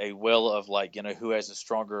strictly a will of, like, who has the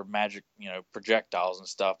stronger magic, projectiles and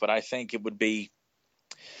stuff. But I think it would be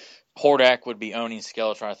Hordak would be owning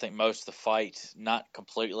Skeletor, I think, most of the fight, not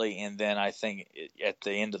completely, and then I think at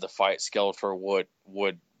the end of the fight, Skeletor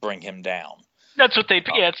would bring him down. That's what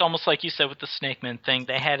it's almost like you said with the Snake Men thing.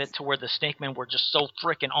 They had it to where the Snake Men were just so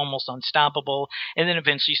freaking almost unstoppable, and then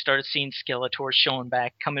eventually you started seeing Skeletor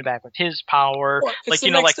coming back with his power. Well, it's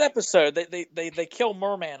the next episode. They kill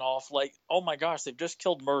Merman off. Like, oh my gosh, they've just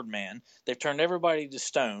killed Merman. They've turned everybody to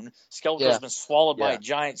stone. Skeletor's been swallowed by a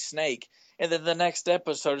giant snake. And then the next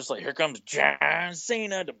episode is like, here comes John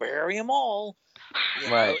Cena to bury them all.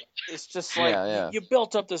 It's just like, you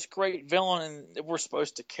built up this great villain, and we're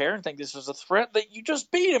supposed to care and think this is a threat, that you just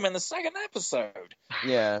beat him in the second episode.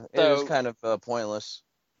 Yeah, it was kind of pointless.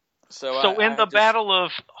 So in the battle of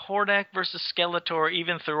Hordak versus Skeletor,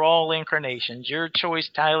 even through all incarnations, your choice,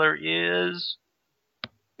 Tyler, is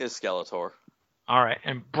Skeletor. All right,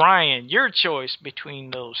 and Brian, your choice between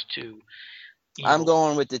those two. I'm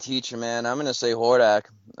going with the teacher, man. I'm going to say Hordak.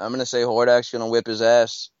 I'm going to say Hordak's going to whip his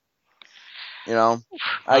ass.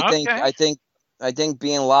 I think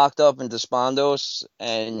being locked up in Despondos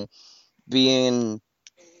and being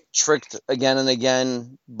tricked again and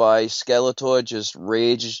again by Skeletor just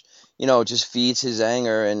just feeds his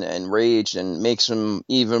anger and rage and makes him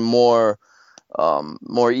even more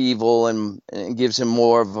evil and gives him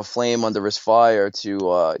more of a flame under his fire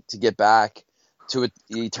to get back to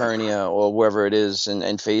Eternia or wherever it is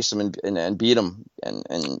and face him and beat him and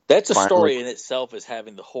that's a story in itself, is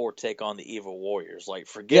having the Horde take on the evil warriors. Like,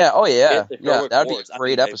 that'd be a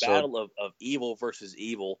great episode. A battle of evil versus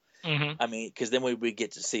evil. Mm-hmm. Because then we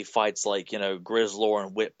get to see fights like Grizzlor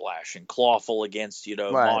and Whiplash, and Clawful against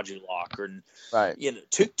Modulok, and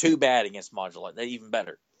too bad against Modulok. They're even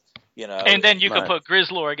better. And then you can put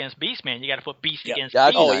Grizzlor against Beastman. You got to put Beast against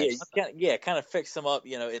Beast. Oh yeah, kind of fix them up.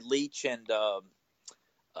 At Leech and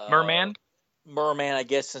Merman. Merman, I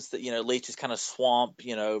guess, since Leech is kind of swamp.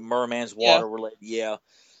 Merman's water related. Yeah,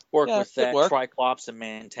 Work with could that. work. Triclops and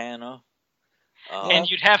Montana. And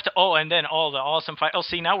you'd have to, and then all the awesome fight. Oh,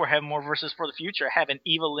 see, now we're having more versus for the future. Having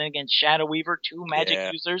Evelyn against Shadow Weaver, 2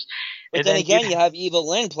 magic users. But then again, you have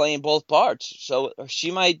Evelyn playing both parts, so she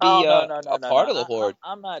might be a part of the Horde.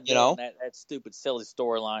 I'm not doing that stupid silly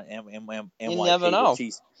storyline. And you never know.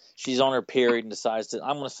 She's on her period and decides to.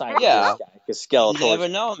 I'm going to sign with this guy because Skeletor. You never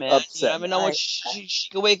know, man. You never know what she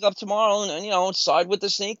could wake up tomorrow and side with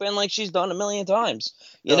the Snake Man like she's done a million times.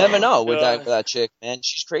 You never know with that chick, man.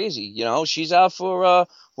 She's crazy. She's out for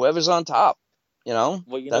whoever's on top. Well,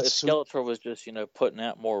 if Skeletor was just putting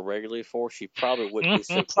out more regularly for her, she probably wouldn't be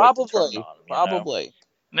so probably.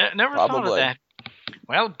 Never thought of that.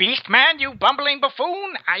 Well, Beast Man, you bumbling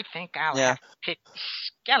buffoon! I think I'll have to pick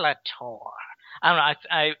Skeletor. I don't know.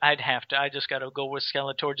 I'd have to. I just got to go with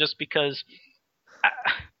Skeletor just because.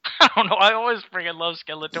 I don't know. I always freaking love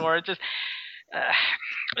Skeletor. It's just.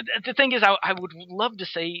 The thing is, I would love to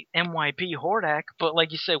say MYP Hordak, but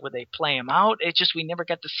like you said, would they play him out? It's just we never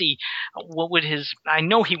got to see what would his. I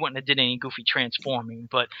know he wouldn't have did any goofy transforming,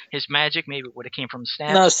 but his magic maybe would have came from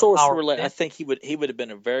stats. No, Sorcerer. I think he would have been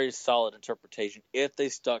a very solid interpretation if they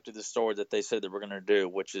stuck to the story that they said they were going to do,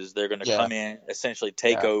 which is they're going to come in, essentially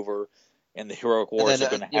take over. And the Heroic Wars are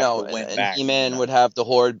going to have to win back. He-Man would have the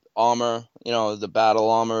Horde armor, the battle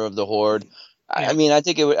armor of the Horde. I mean, I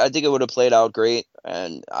think it would have played out great,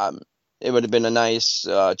 and it would have been a nice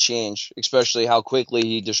change, especially how quickly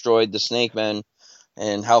he destroyed the Snake Men,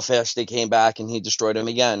 and how fast they came back and he destroyed them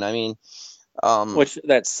again. I mean, which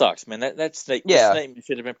that sucks, man. That Snake Man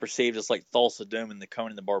should have been perceived as like Thulsa Doom in the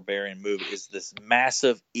Conan the Barbarian movie. Is this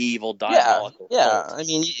massive evil diabolical? Yeah. I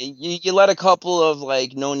mean, you let a couple of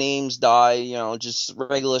like no names die, just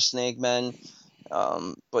regular Snake Men,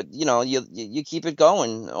 but you keep it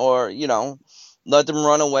going, or let them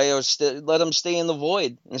run away, or let them stay in the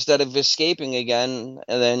void instead of escaping again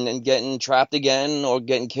and getting trapped again or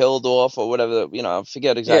getting killed off or whatever. I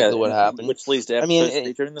forget exactly what happened. Which leads to episodes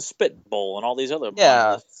featuring the Spit Bowl and all these other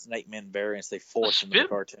Snake Men variants they forced into the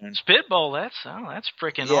cartoon. Spit Bowl, that's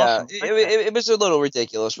freaking awesome. It was a little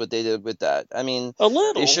ridiculous what they did with that. I mean, a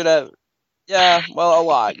little. They should have. Yeah, well, a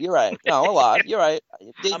lot. You're right. No, a lot. You're right.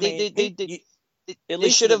 They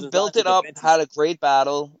should have built it up, had a great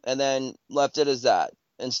battle, and then left it as that.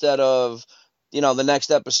 Instead of, the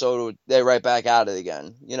next episode, they're right back at it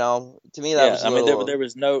again. To me, that was a little... there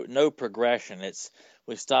was no progression.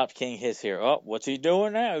 We stopped King Hiss here. Oh, what's he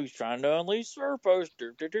doing now? He's trying to unleash Serpos. Is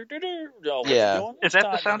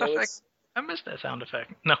that the sound effect? I missed that sound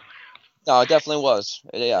effect. No, it definitely was.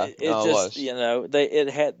 Yeah, it was. It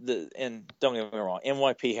had and don't get me wrong,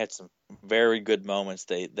 NYP had some very good moments.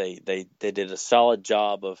 They did a solid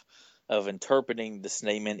job of interpreting the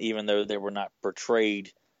Snake Men, even though they were not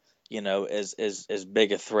portrayed, as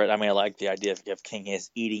big a threat. I mean, I like the idea of King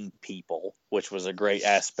Hiss eating people, which was a great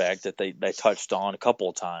aspect that they touched on a couple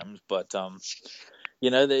of times, but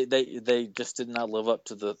they just did not live up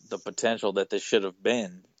to the potential that they should have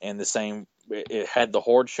been. And the same, it had the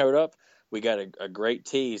Horde showed up. We got a great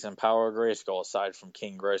tease in Power of Grayskull aside from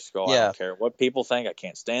King Grayskull. I don't care what people think. I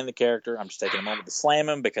can't stand the character. I'm just taking a moment to slam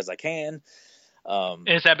him because I can.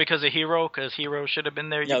 Is that because of Hero? Because Hero should have been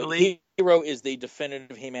there, you believe? Hero is the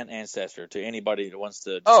definitive He-Man ancestor to anybody that wants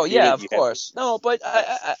to. Oh yeah, of course. No, but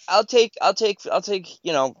I'll take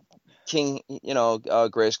King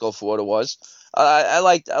Grayskull for what it was. I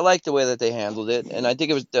liked the way that they handled it, and I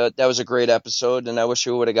think it was that was a great episode, and I wish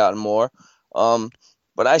we would have gotten more.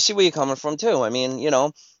 But I see where you're coming from too. I mean,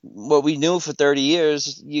 what we knew for 30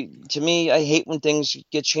 years. To me, I hate when things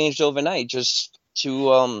get changed overnight just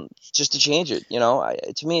to change it.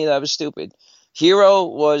 To me that was stupid. Hero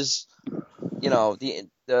was,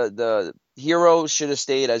 the Hero should have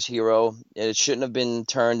stayed as Hero. It shouldn't have been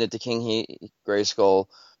turned into King Grayskull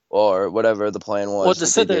or whatever the plan was. Well, to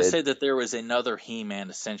sit there and say that there was another He-Man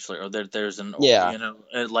essentially, or that there's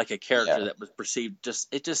like a character that was perceived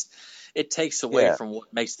it takes away from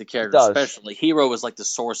what makes the character especially. Hero was like the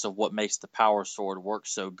source of what makes the Power Sword work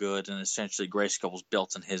so good, and essentially Grayskull was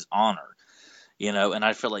built in his honor. And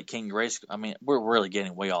I feel like King Grayskull. I mean, we're really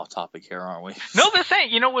getting way off topic here, aren't we? No, but saying,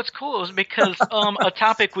 what's cool is because a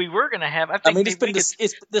topic we were going to have.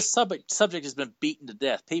 This subject has been beaten to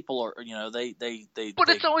death. People are, they. But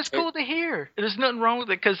it's always cool to hear. There's nothing wrong with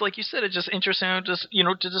it because, like you said, it's just interesting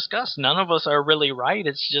to discuss. None of us are really right.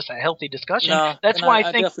 It's just a healthy discussion. No, that's why I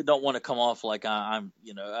think. I definitely don't want to come off like I'm.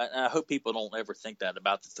 I hope people don't ever think that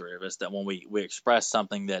about the three of us. That when we express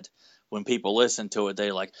something that. When people listen to it,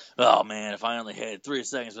 they're like, "Oh man, if I only had 3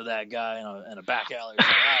 seconds with that guy in a back alley,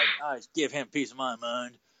 I'd give him a piece of my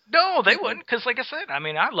mind." No, they wouldn't, because like I said, I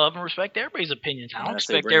mean, I love and respect everybody's opinions. I don't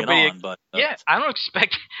expect everybody. I don't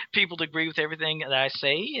expect people to agree with everything that I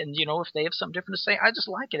say, and if they have something different to say, I just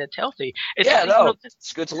like it. It's healthy.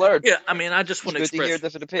 It's good to learn. Yeah, I mean, I just want to express hear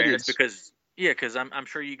different opinions because I'm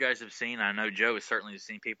sure you guys have seen. I know Joe has certainly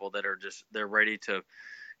seen people that are they're ready to,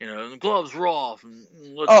 the gloves are off, and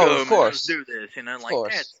let's go, of course. Let's do this,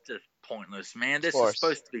 that's just pointless, man. This is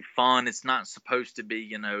supposed to be fun. It's not supposed to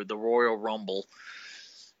be, the Royal Rumble.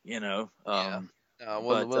 We'll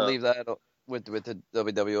leave that with the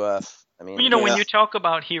WWF. I mean, when you talk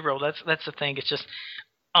about Hero, that's the thing. It's just,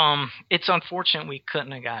 it's unfortunate we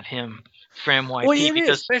couldn't have got him for MYP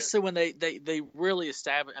because especially when they really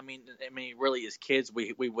established. I mean, really as kids,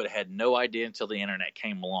 we would have had no idea until the internet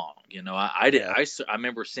came along. I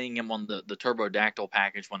remember seeing him on the Turbodactyl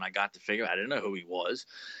package when I got the figure. I didn't know who he was,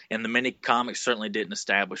 and the mini comics certainly didn't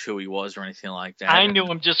establish who he was or anything like that. I knew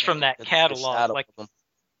him just from that catalog,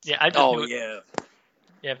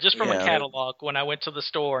 just from a catalog when I went to the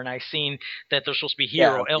store and I seen that there's supposed to be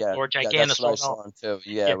Hero, Elmore, Giganosaur. That's what I saw him too.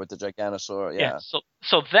 With the Giganosaur. Yeah.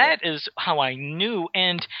 So that is how I knew,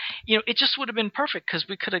 and it just would have been perfect because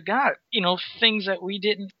we could have got things that we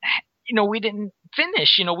didn't. We didn't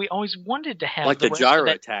finish. We always wanted to have the Gyro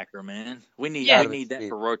Attacker, man. We need that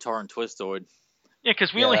for Rotar and Twistoid. Yeah,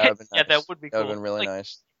 because we only had that would be cool. That would have been really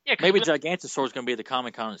nice. Yeah, maybe Gigantosaur is going to be the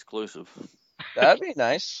Comic-Con exclusive. That'd be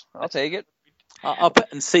nice. I'll take it. I'll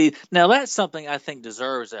put and see. Now that's something I think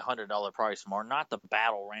deserves $100 price more, not the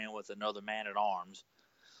battle ran with another Man at Arms.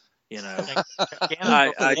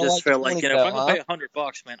 I just feel like if I'm gonna pay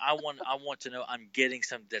 $100, man, I want to know I'm getting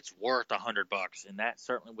something that's worth $100, and that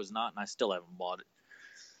certainly was not, and I still haven't bought it.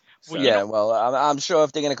 So. I'm sure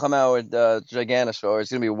if they're gonna come out with Giganosaur,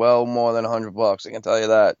 it's gonna be well more than $100. I can tell you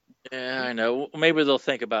that. Yeah, I know. Maybe they'll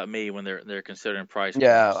think about me when they're considering price.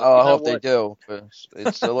 Yeah, I hope they do.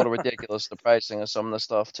 It's a little ridiculous, the pricing of some of the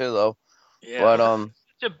stuff too, though. Yeah. But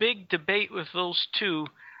it's a big debate with those two.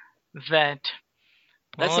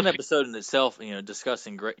 That's an episode in itself,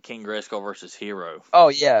 discussing King Grayskull versus Hero. Oh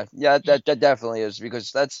yeah, that definitely is,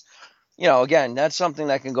 because that's, again, that's something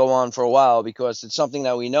that can go on for a while because it's something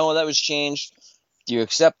that we know that was changed. Do you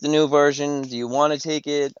accept the new version? Do you want to take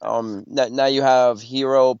it? Now you have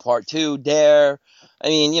Hero Part 2, Dare. I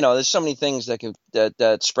mean, there's so many things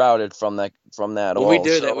that sprouted from that. When we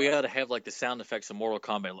do that, we ought to have the sound effects of Mortal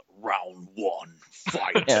Kombat, round 1,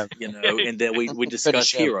 fight. And then we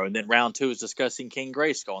discuss Hero, and then round 2 is discussing King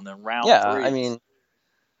Grayskull, and then round 3. I mean,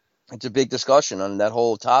 it's a big discussion on that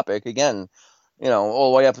whole topic again.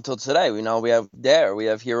 All the way up until today, we have Dare, we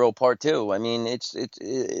have Hero Part 2. I mean,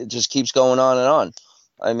 it just keeps going on and on.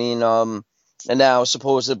 I mean, and now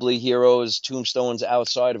supposedly Hero's tombstone's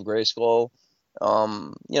outside of Grayskull.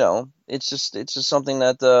 It's just something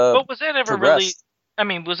that. But was that ever really? I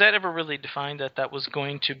mean, was that ever really defined that was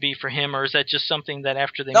going to be for him, or is that just something that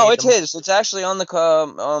after they? No, it's his. It's actually on the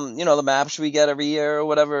the maps we get every year or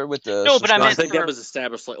whatever with the. No, but I think that was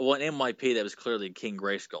established in MYP. That was clearly King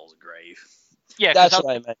Grayskull's grave. Yeah, that's what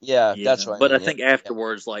I meant. Yeah, that's right. But I think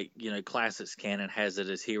afterwards, Classics Canon has it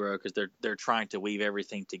as Hero because they're trying to weave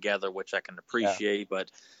everything together, which I can appreciate. Yeah. But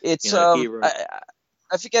it's Hero.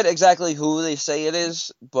 I forget exactly who they say it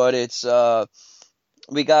is, but it's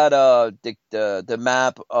we got the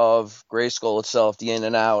map of Grayskull itself, the in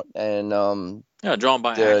and out, and drawn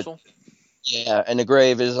by Axel. Yeah, and the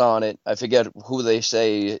grave is on it. I forget who they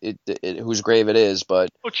say whose grave it is, but...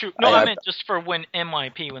 Oh, true. No, I meant just for when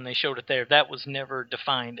MYP, when they showed it there, that was never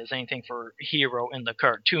defined as anything for Hero in the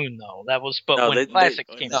cartoon, though. That was, when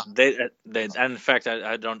Classics came out. In fact,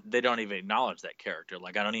 they don't even acknowledge that character.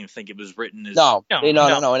 I don't even think it was written as... No. In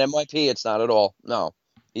MYP, it's not at all. No.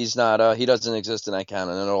 He's not. He doesn't exist in that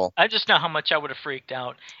canon at all. I just know how much I would have freaked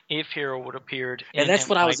out if Hero would have appeared. And that's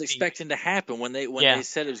what I was expecting to happen when they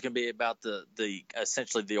said it was going to be about the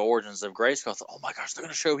essentially the origins of Grayskull. I thought, oh my gosh, they're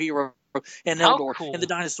going to show Hero and Eldor and the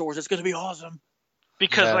dinosaurs. It's going to be awesome.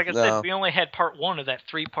 Because, like I said, we only had part 1 of that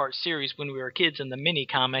 3-part series when we were kids in the mini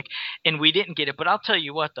comic, and we didn't get it. But I'll tell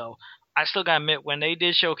you what, though. I still gotta admit, when they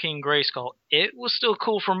did show King Grayskull, it was still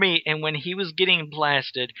cool for me. And when he was getting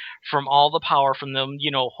blasted from all the power from them,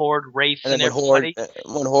 Horde, Wraiths, and everybody.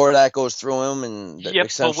 When Hordak goes through him and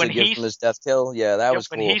essentially gives him his death kill, that was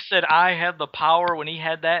cool. When he said, I had the power, when he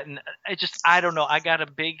had that, and I don't know, I got a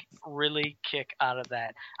big, really kick out of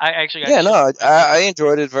that. I actually got I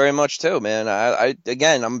enjoyed it very much too, man.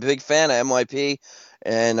 Again, I'm a big fan of MYP.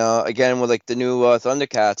 And again, with the new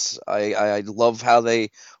Thundercats, I love how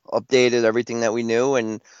they updated everything that we knew,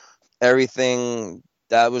 and everything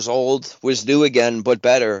that was old was new again, but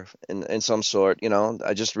better in some sort.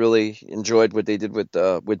 I just really enjoyed what they did with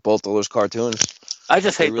both of those cartoons. I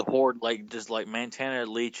just hate the Horde, just like Montana,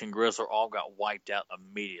 Leech, and Grizzler all got wiped out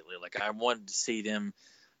immediately. Like, I wanted to see them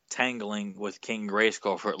tangling with King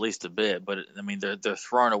Grayskull for at least a bit, but I mean they're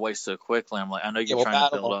thrown away so quickly. I'm like, I know you're trying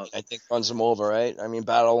to build up. I think runs them over, right? I mean,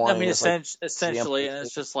 Battle Line. I mean, essentially, and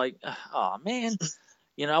it's just like, oh man,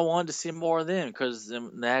 I wanted to see more of them because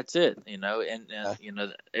that's it, and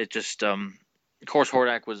it just of course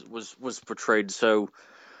Hordak was portrayed so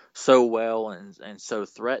well and so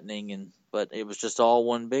threatening, but it was just all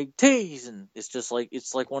one big tease, and it's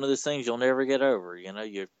like one of those things you'll never get over,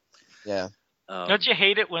 Yeah. Don't you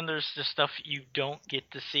hate it when there's the stuff you don't get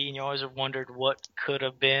to see, and you always have wondered what could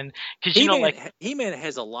have been? Because He-Man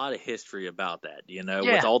has a lot of history about that,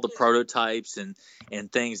 with all the prototypes and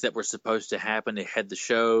things that were supposed to happen. They had the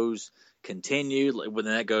shows continued, when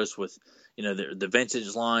that goes with the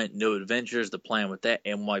vintage line, New Adventures, the plan with that,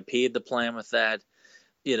 NYP, the plan with that.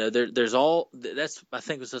 There's all that's. I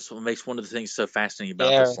think that's what makes one of the things so fascinating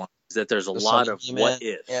about this line is that there's a lot of what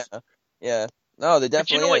ifs. Yeah. No, there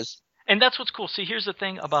definitely is. And that's what's cool. See, here's the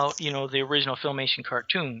thing about, the original Filmation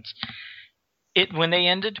cartoons. When they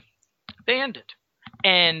ended.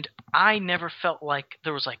 And I never felt like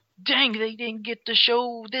there was like, dang, they didn't get to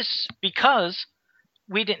show this because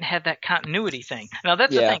we didn't have that continuity thing. Now,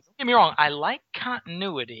 that's the thing. Don't get me wrong. I like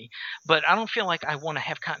continuity, but I don't feel like I want to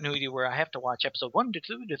have continuity where I have to watch episode 1 to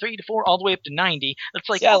 2 to 3 to 4 all the way up to 90. It's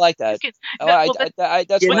like, I like that.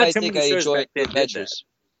 That's what I think I enjoy Adventures.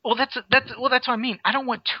 Well, that's what I mean. I don't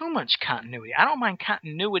want too much continuity. I don't mind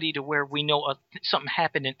continuity to where we know something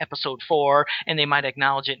happened in episode 4 and they might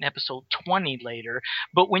acknowledge it in episode 20 later.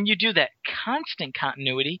 But when you do that constant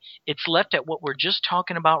continuity, it's left at what we're just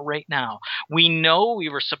talking about right now. We know we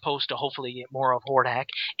were supposed to hopefully get more of Hordak,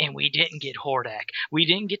 and we didn't get Hordak. We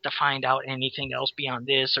didn't get to find out anything else beyond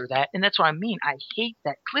this or that, and that's what I mean. I hate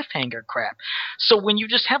that cliffhanger crap. So when you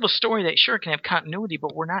just have a story that sure can have continuity,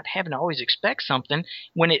 but we're not having to always expect something,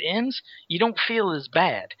 when it ends, you don't feel as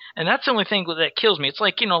bad. And that's the only thing that kills me. It's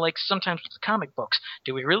like, like sometimes with comic books,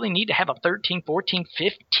 do we really need to have a 13, 14,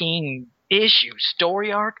 15 issue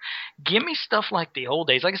story arc? Give me stuff like the old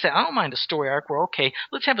days. Like I said, I don't mind a story arc where, okay,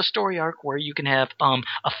 let's have a story arc where you can have a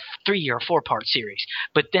 3 or 4 part series.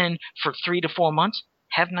 But then for 3 to 4 months,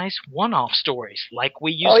 have nice one-off stories like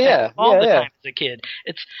we used to have all the time as a kid.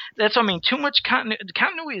 That's what I mean. Too much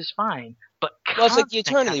continuity is fine, but it's like the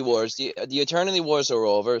Eternity Wars. The Eternity Wars are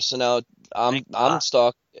over, so now I'm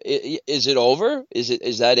stuck. Is it over?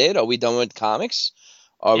 Is that it? Are we done with comics?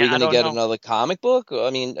 Are we going to get another comic book? I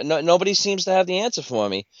mean, nobody seems to have the answer for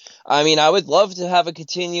me. I mean, I would love to have a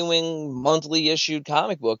continuing monthly issued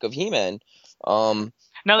comic book of He-Man. Now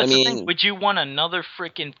that's the thing. Would you want another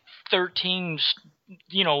freaking 13?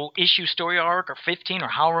 Issue story arc or 15 or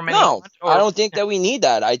however many? No, I don't think that we need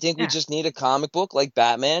that. I think we just need a comic book like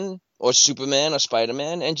Batman or Superman or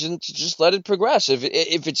Spider-Man and just let it progress. If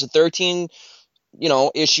it's a 13,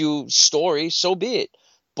 issue story, so be it.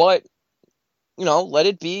 But, let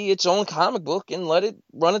it be its own comic book and let it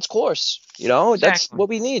run its course. That's what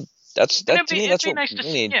we need. That's what we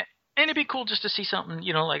need. Yeah. And it'd be cool just to see something,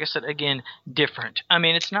 like I said, again, different. I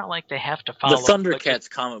mean, it's not like they have to follow. The Thundercats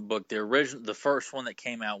comic book, the first one that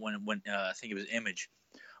came out when I think it was Image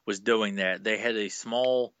was doing that. They had a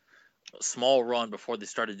small run before they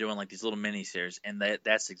started doing like these little miniseries, and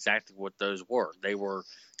that's exactly what those were. They were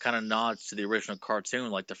kind of nods to the original cartoon.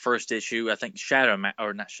 Like the first issue, I think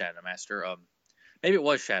not Shadow Master. Maybe it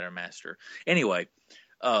was Shadow Master. Anyway.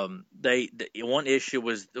 One issue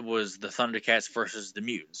was the Thundercats versus the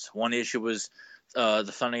Mutants. One issue was the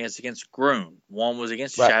Thundercats against Groon. One was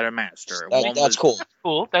against Shadow Master. That's cool.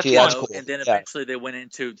 That's cool. And then eventually they went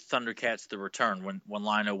into Thundercats: The Return when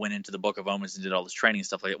Lion-O went into the Book of Omens and did all this training and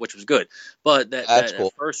stuff like that, which was good. But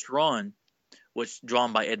that first run, which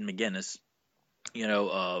drawn by Ed McGuinness,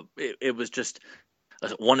 it was just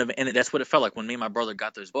and that's what it felt like when me and my brother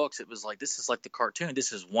got those books. It was like, this is like the cartoon.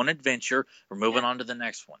 This is one adventure. We're moving on to the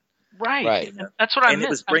next one. Right. That's what I meant. And it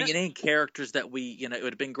was bringing in characters that it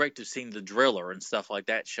would have been great to have seen the Driller and stuff like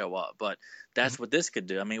that show up. But that's what this could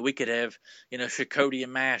do. I mean, we could have, Shakoti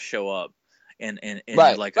and Mash show up. And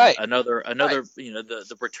another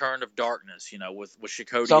the Return of Darkness, with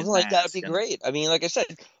Shakoti. Something like that would be great. I mean, like I said,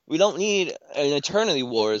 we don't need an Eternity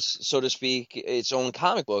Wars, so to speak, its own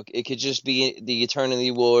comic book. It could just be the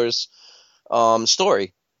Eternity Wars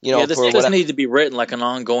story. This doesn't need to be written like an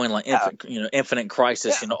ongoing, like Infinite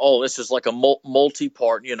Crisis. This is like a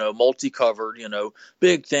multi-part, multi-covered,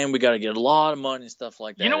 big thing. We got to get a lot of money and stuff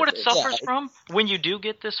like that. You know what it suffers from when you do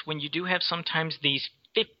get this? When you do have sometimes these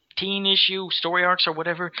 15 issue story arcs or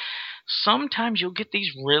whatever, sometimes you'll get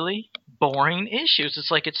these really boring issues.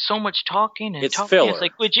 It's like it's so much talking and it's talking. filler. It's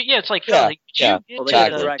like, it's like Yeah, filler. Like, yeah. Well, they get got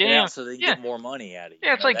to to the drag it damn. out so they can Yeah, get more money out of it.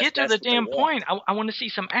 yeah, it's like get to the damn point. Want. I want to see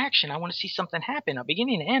some action. I want to see something happen, a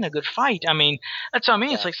beginning and end, a good fight. I mean, that's what I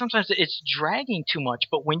mean. Yeah. It's like sometimes it's dragging too much.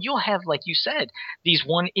 But when you'll have, like you said, these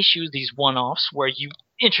one issues, these one-offs where you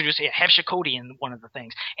introduce, have Shakoti in one of the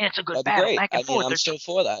things, and it's a good That'd be battle great. back and forth. I'm so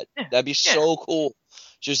for that. Yeah, That'd be so cool.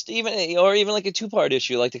 Just even like a 2-part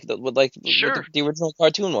issue, like what the original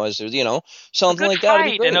cartoon was, or something like that.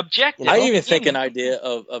 Would be great. An objective. I even think an idea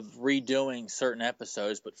of redoing certain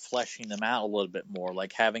episodes, but fleshing them out a little bit more,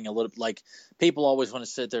 like having a little, like people always want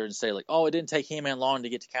to sit there and say like, oh, it didn't take He-Man long to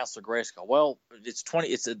get to Castle Grayskull. Well, it's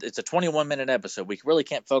a 21-minute episode. We really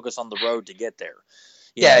can't focus on the road to get there.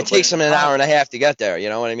 It takes them an hour and a half to get there. You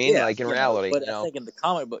know what I mean? Yeah, like in reality. But I think in the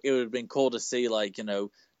comic book, it would have been cool to see, like,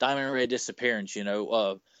 Diamond Ray disappearance.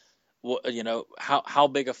 How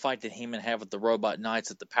big a fight did He-Man have with the Robot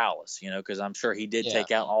Knights at the palace? Because I'm sure he did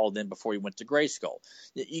take out all of them before he went to Grayskull.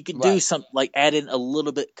 You could do something like add in a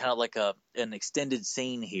little bit, kind of like an extended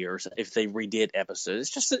scene here if they redid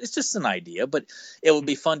episodes. It's just an idea, but it would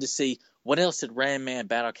be fun to see what else did Ram Man,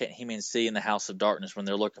 Battle Cat, and He-Man see in the House of Darkness when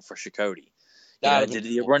they're looking for Shakoti. Did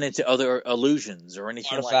he run into other illusions or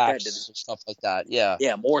anything like that? Stuff like that. Yeah.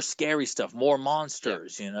 Yeah, more scary stuff, more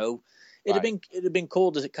monsters. It'd have been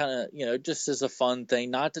cool to kind of just as a fun thing,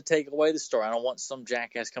 not to take away the story. I don't want some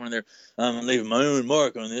jackass coming in there. I'm gonna leave my own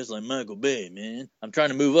mark on this, like Michael Bay, man. I'm trying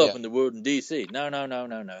to move up in the world in DC. No.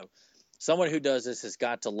 Someone who does this has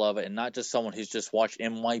got to love it, and not just someone who's just watched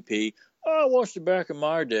MYP. Oh, I watched it back in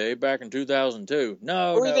my day, back in 2002.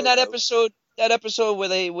 That episode. That episode where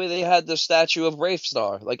they had the statue of Brave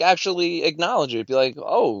Star, like actually acknowledge it, be like,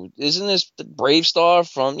 oh, isn't this Brave Star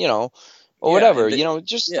from or whatever,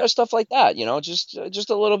 stuff like that, just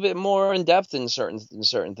a little bit more in depth in certain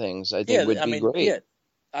things. I think would be great. Yeah.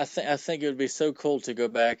 I think it would be so cool to go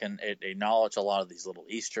back and acknowledge a lot of these little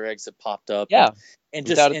Easter eggs that popped up. Yeah, and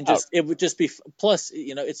it would just be. Plus,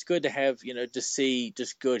 it's good to have to see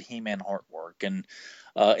just good He-Man artwork and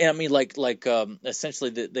I mean, essentially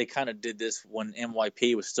they kind of did this when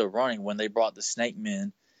MYP was still running, when they brought the Snake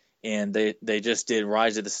Men, and they just did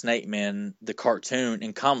Rise of the Snake Men, the cartoon,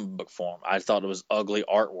 in comic book form. I thought it was ugly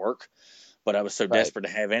artwork, but I was so desperate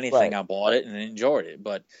to have anything, I bought it and enjoyed it.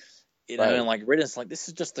 But and like Ridden's like, this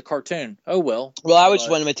is just the cartoon. Oh well. Well, I was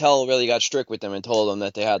when Mattel really got strict with them and told them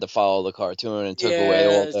that they had to follow the cartoon and took away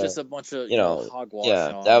all it's just a bunch of hogwash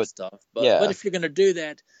and all that stuff. But if you're gonna do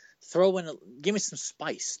that, give me some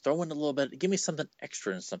spice. Throw in a little bit. Give me something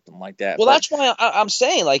extra and something like that. Well, that's why I'm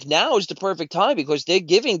saying like now is the perfect time, because they're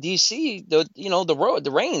giving DC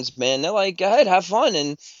the reins, man. They're like, go ahead, have fun,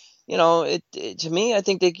 and to me, I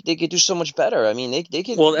think they could do so much better. I mean, they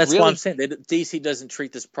could. Well, that's why I'm saying DC doesn't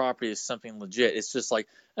treat this property as something legit. It's just like,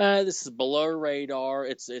 this is below radar.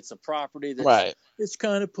 It's a property that's it's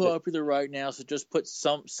kind of popular right now. So just put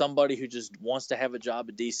somebody who just wants to have a job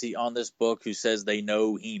at DC on this book, who says they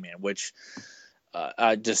know He-Man, which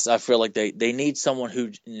I feel like they need someone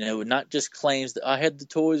who not just claims that I had the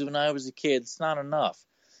toys when I was a kid. It's not enough.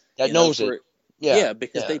 That knows it. Yeah,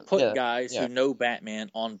 because they put guys who know Batman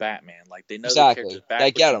on Batman. Like, they know the characters backwards.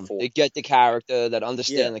 They get them. They get the character, that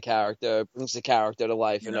understand the character, brings the character to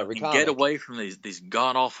life in every comic. Get away from these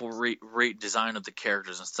god-awful redesign of the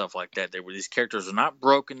characters and stuff like that. These characters are not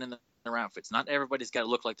broken in their outfits. Not everybody's got to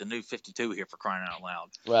look like the new 52 here, for crying out loud.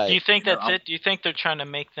 Right. Do you think that's it? Do you think they're trying to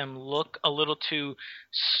make them look a little too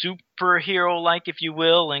superhero-like, if you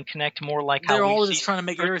will, and connect more like how they're always trying to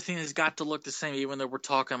make everything has got to look the same, even though we're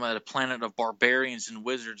talking about a planet of barbarians and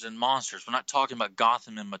wizards and monsters. We're not talking about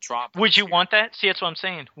Gotham and Metropolis. Would you want that? See, that's what I'm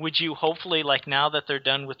saying. Would you hopefully, like, now that they're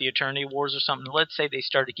done with the Eternity Wars or something, let's say they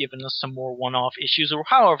started giving us some more one-off issues, or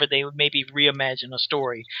however they would maybe reimagine a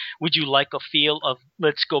story, would you like a feel of,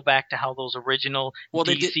 let's go back to how those original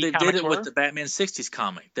DC they comics did it were? with the Batman 60s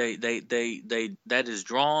comic. They that is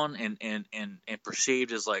drawn and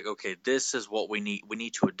perceived as like, okay, this is what we need. We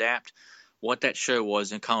need to adapt what that show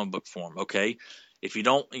was in comic book form. Okay, if you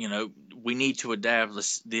don't, we need to adapt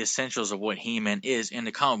the essentials of what He-Man is in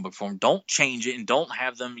the comic book form. Don't change it, and don't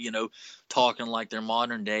have them, talking like they're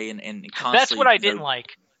modern day and constantly. That's what I didn't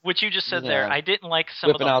like. what you just said there, I didn't like some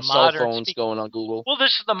whipping of the out modern cell phones, going on Google. Well,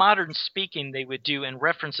 this is the modern speaking they would do, and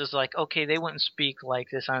references like, okay, they wouldn't speak like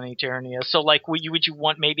this on Eternia. So, like, would you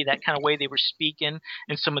want maybe that kind of way they were speaking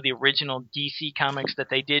in some of the original DC comics that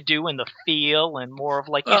they did do, and the feel, and more of,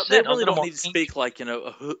 like you said, they really don't need to pink. speak like,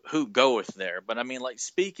 who goeth there, but I mean, like,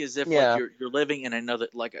 speak as if like you're living in another,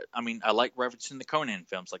 like, I mean, I like referencing the Conan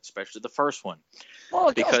films, like especially the first one. Well,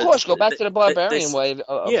 of course, go back to the barbarian way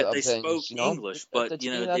of they things, spoke English, but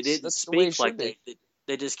they didn't speak like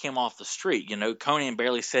they just came off the street. Conan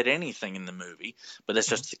barely said anything in the movie, but that's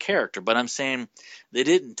just the character. But I'm saying they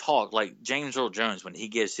didn't talk like James Earl Jones when he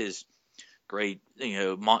gives his great,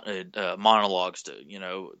 monologues to,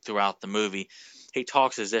 throughout the movie. He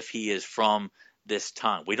talks as if he is from this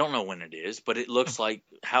time. We don't know when it is, but it looks like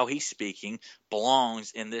how he's speaking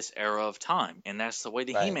belongs in this era of time. And that's the way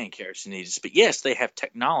the He-Man characters need to speak. Yes, they have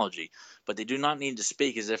technology, but they do not need to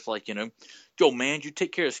speak as if like, yo, man, did you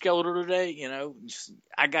take care of Skeletor today?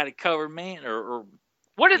 I got it covered, man. Or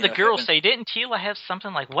what did the girl say? Didn't Teela have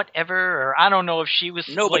something like whatever? Or I don't know if she was.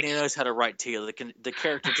 Nobody knows how to write Teela. The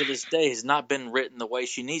character to this day has not been written the way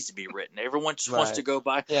she needs to be written. Everyone just wants to go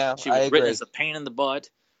by. Yeah, she was written as a pain in the butt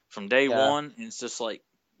from day one, and it's just like,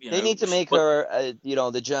 they need to make her,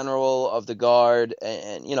 the general of the guard,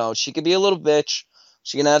 and she could be a little bitch.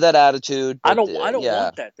 She can have that attitude. But, I don't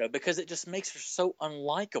want that though, because it just makes her so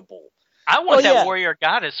unlikable. I want that warrior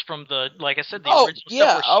goddess from the, like I said, the original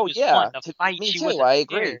stuff where she was wanting to fight. Me she too, wasn't I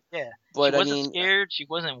agree. scared. Yeah, but she wasn't scared. She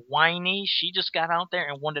wasn't whiny. She just got out there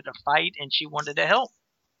and wanted to fight, and she wanted to help.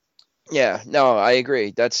 Yeah, no, I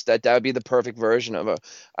agree. That would be the perfect version of a.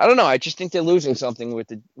 I don't know. I just think they're losing something with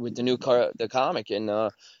the new the comic, and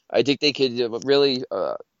I think they could really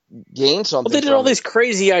gain something. Well, they did all these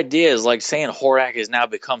crazy ideas, like saying Horak has now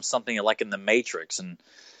become something like in the Matrix, and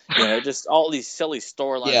just all these silly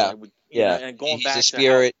storylines. And going he's back a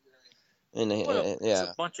spirit. It's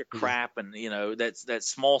a bunch of crap, and that's that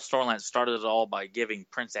small storyline that started it all by giving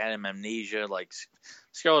Prince Adam amnesia, like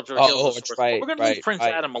Skeletor. Right, we're going to leave Prince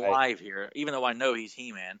Adam alive here, even though I know he's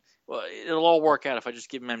He-Man. Well, it'll all work out if I just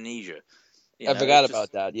give him amnesia. I forgot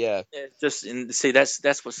about that. Yeah, that's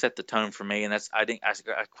what set the tone for me, and I think I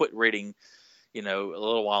quit reading. A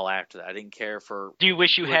little while after that, I didn't care for. Do you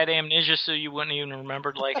wish you had amnesia so you wouldn't even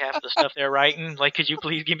remember like half the stuff they're writing? Like, could you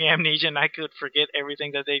please give me amnesia and I could forget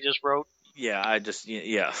everything that they just wrote? Yeah,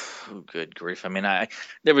 Oh, good grief! I mean,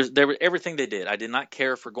 there was everything they did. I did not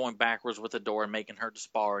care for going backwards with the door and making her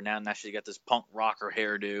Despar. Now she got this punk rocker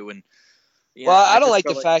hairdo, and I don't like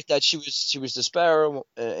the fact that she was the Sparrow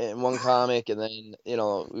in one comic, and then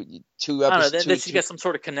 2 episodes. Then she got some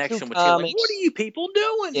sort of connection with Teela. Like, what are you people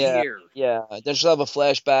doing here? Yeah, then she'll have a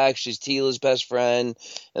flashback. She's Teela's best friend,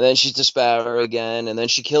 and then she's the Sparrow again, and then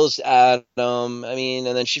she kills Adam. I mean,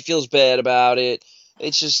 and then she feels bad about it.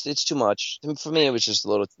 It's too much. For me, it was just a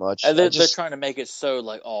little too much. And they're trying to make it so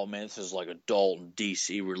like, oh man, this is like adult and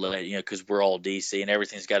DC related, because we're all DC and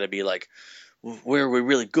everything's got to be like, where are we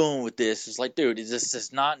really going with this? It's like, dude, this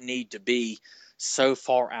does not need to be so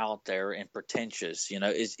far out there and pretentious.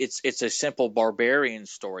 It's a simple barbarian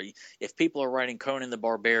story. If people are writing Conan the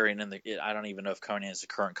Barbarian, I don't even know if Conan is the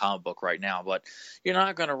current comic book right now, but you're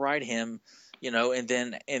not going to write him, and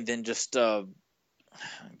then just. I'm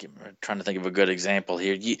trying to think of a good example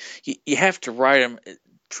here. You have to write him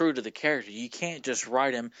true to the character. You can't just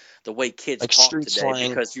write him the way kids like talk today slang.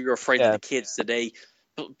 Because you're afraid of the kids today.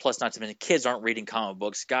 Plus, not to mention, kids aren't reading comic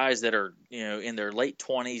books. Guys that are in their late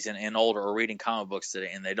 20s and older are reading comic books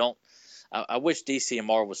today, and they don't. I wish DC and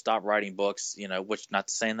Marvel would stop writing books. Which not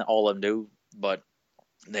saying that all of them do, but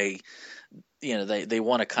they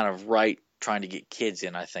want to kind of write trying to get kids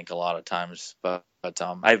in. I think a lot of times, but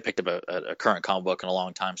I haven't picked up a current comic book in a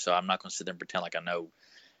long time, so I'm not going to sit there and pretend like I know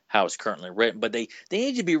how it's currently written. But they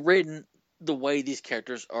need to be written the way these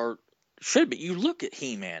characters should be. You look at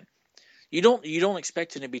He-Man. You don't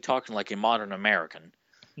expect him to be talking like a modern American,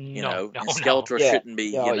 and Skeletor shouldn't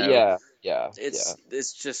be.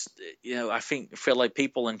 It's just I feel like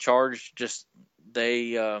people in charge just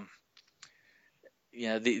they.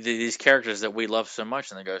 These characters that we love so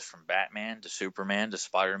much, and it goes from Batman to Superman to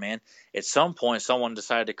Spider-Man. At some point, someone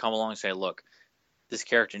decided to come along and say, look, this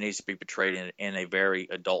character needs to be portrayed in a very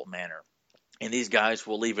adult manner. And these guys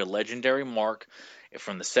will leave a legendary mark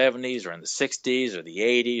from the 70s or in the 60s or the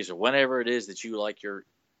 80s or whenever it is that you like your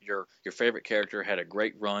favorite character had a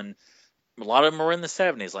great run. A lot of them are in the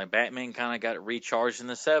 70s, like Batman kind of got recharged in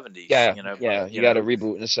the 70s. You got a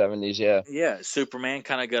reboot in the 70s, Yeah, Superman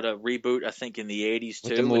kind of got a reboot, I think, in the 80s, too.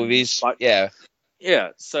 With the movies, Yeah,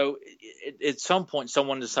 so at some point,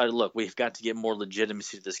 someone decided, look, we've got to get more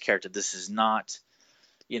legitimacy to this character. This is not,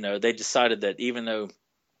 they decided that even though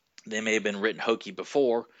they may have been written hokey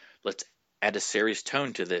before. Let's add a serious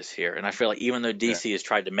tone to this here. And I feel like even though DC has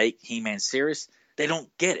tried to make He-Man serious, they don't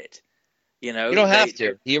get it. You know, You don't have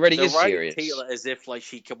to. He already they're is writing serious. Teela as if like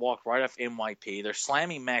she could walk right off NYP. They're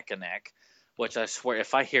slamming Mechaneck, which I swear,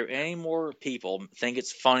 if I hear any more people think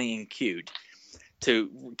it's funny and cute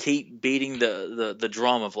to keep beating the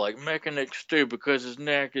drum of like Mechaneck's stupid because his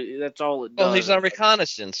neck, that's all it does. Well, he's on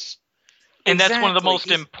reconnaissance. And that's one of the most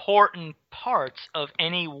important parts of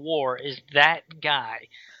any war is that guy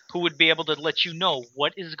who would be able to let you know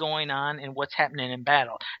what is going on and what's happening in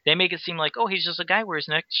battle. They make it seem like, oh, he's just a guy where his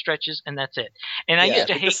neck stretches and that's it. And I used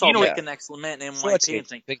to hate, you know, Mechaneck's lament in NYP and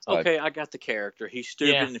think, okay, I got the character. He's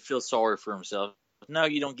stupid and feels sorry for himself. No,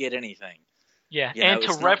 you don't get anything. Yeah, you know, and to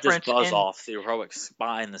it's reference not just Buzz off, the heroic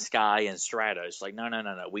spy in the sky and Stratos. Like, no.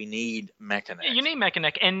 We need Mechaneck. You need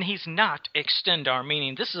Mechaneck, and he's not Extendar.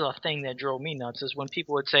 Meaning, this is a thing that drove me nuts. Is when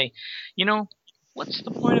people would say, you know, what's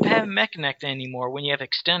the point of having Mechaneck anymore when you have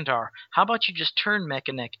Extendar? How about you just turn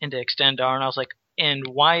Mechaneck into Extendar? And I was like, and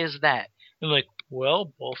why is that? And they're like,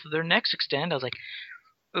 well, both of their necks extend. I was like,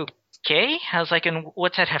 okay. I was like, and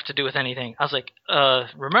what's that have to do with anything? I was like,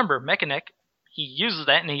 remember, Mechaneck, he uses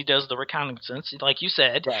that and he does the reconnaissance, like you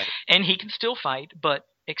said, and he can still fight, but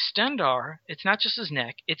Extendar, it's not just his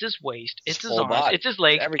neck, it's his waist, it's his arms, body. It's his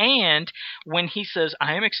legs, and when he says,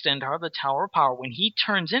 I am Extendar, the Tower of Power, when he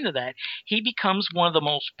turns into that, he becomes one of the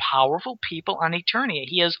most powerful people on Eternia.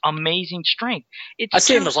 He has amazing strength. I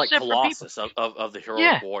see him as like Colossus of the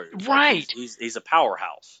heroic warriors. Right. Like he's a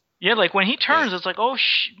powerhouse. Yeah, like when he turns, it's like, oh,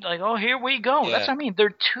 here we go. Yeah. That's what I mean.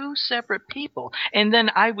 They're two separate people. And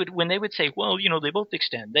then when they would say, well, you know, they both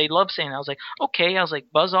extend. They love saying, I was like, okay. I was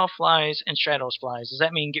like, Buzz-Off flies and Stratos flies. Does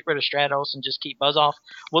that mean get rid of Stratos and just keep Buzz-Off?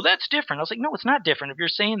 Well, that's different. I was like, no, it's not different. If you're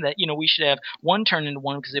saying that, you know, we should have one turn into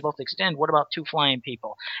one because they both extend, what about two flying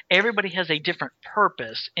people? Everybody has a different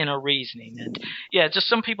purpose and a reasoning. And yeah, just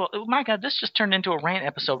some people, oh my God, this just turned into a rant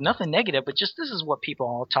episode. Nothing negative, but just this is what people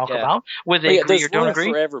all talk about, whether they agree or don't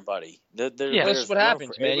agree. For everybody. That's what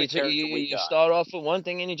happens, man. You start off with one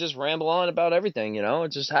thing and you just ramble on about everything, you know?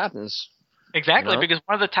 It just happens. Exactly, because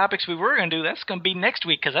one of the topics we were going to do, that's going to be next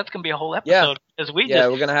week, because that's going to be a whole episode. We're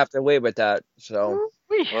going to have to wait with that. So,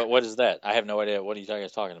 what is that? I have no idea. What are you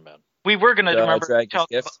guys talking about? We were going to talk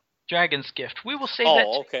about Dragon's Gift. We will say that.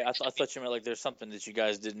 Oh, okay. I thought you meant like there's something that you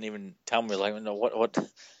guys didn't even tell me. Like, no, what?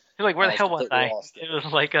 You're like, where the hell was I? It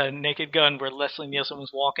was like a Naked Gun where Leslie Nielsen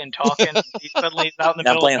was walking, talking, and he suddenly is out in the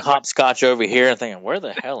middle. I'm playing hopscotch over here and thinking, where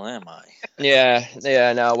the hell am I? Yeah,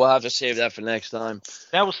 no, we'll have to save that for next time.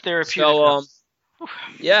 That was therapeutic. So,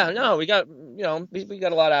 we got, we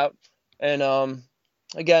got a lot out. And,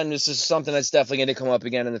 again, this is something that's definitely going to come up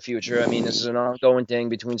again in the future. I mean, this is an ongoing thing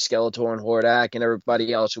between Skeletor and Hordak and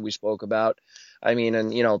everybody else who we spoke about. I mean,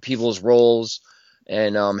 and, people's roles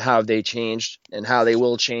and how they changed and how they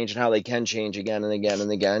will change and how they can change again and again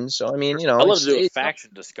and again. So, I mean, I'd love to do a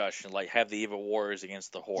faction discussion, like have the Evil Warriors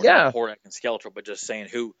against the Horde, Hordak and Skeletor, but just saying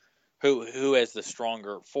who has the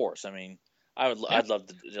stronger force. I mean, I'd love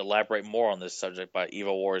to elaborate more on this subject by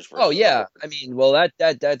Evil Warriors versus I mean, well,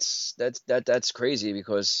 that's crazy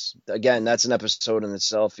because again, that's an episode in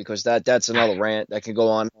itself because that's another rant that can go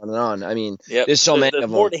on and on. I mean, there's so many of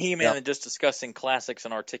them. More to He-Man than just discussing classics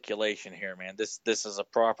and articulation here, man. This is a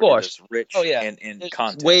property that's rich in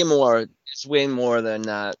content. Way more. It's way more than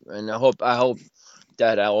that, and I hope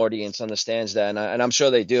that our audience understands that, and I'm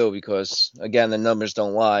sure they do because again, the numbers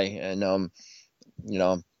don't lie, and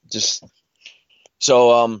just.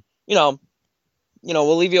 So,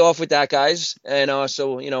 we'll leave you off with that, guys. And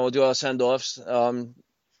so, we'll do our send-offs.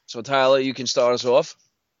 So, Tyler, you can start us off.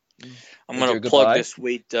 I'm going to plug this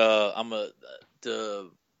week. I'm going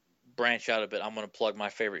to branch out a bit. I'm going to plug my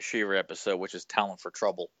favorite She-Ra episode, which is Talent for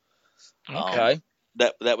Trouble. Okay.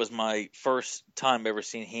 That was my first time ever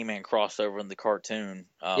seeing He-Man crossover in the cartoon.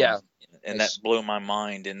 And that blew my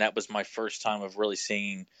mind. And that was my first time of really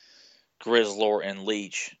seeing Grizzlor and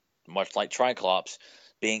Leech, much like Triclops,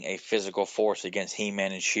 being a physical force against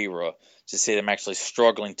He-Man and She-Ra, to see them actually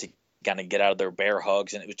struggling to kind of get out of their bear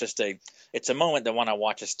hugs. And it was just it's a moment that when I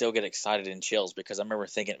watch, I still get excited and chills because I remember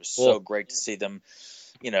thinking it was so great to see them,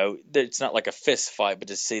 it's not like a fist fight, but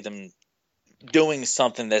to see them doing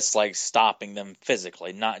something that's like stopping them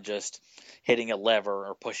physically, not just hitting a lever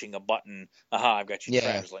or pushing a button. Aha, I've got you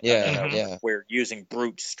trapped. We're using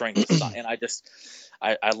brute strength. And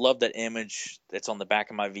I love that image that's on the back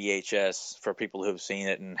of my VHS for people who've seen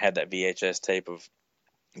it and had that VHS tape of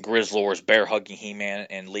Grizzlor's bear hugging He-Man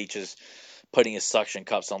and Leech's putting his suction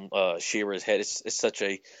cups on She-Ra's head. It's such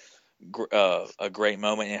a great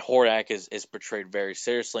moment. And Hordak is portrayed very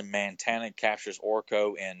seriously. Mantanik captures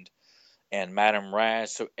Orko and and Madame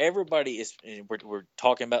Razz. So everybody is, we're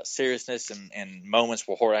talking about seriousness and moments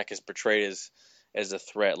where Horak is portrayed as a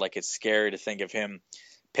threat. Like, it's scary to think of him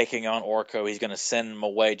picking on Orko. He's going to send him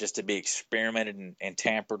away just to be experimented and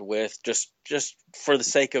tampered with, just for the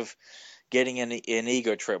sake of getting an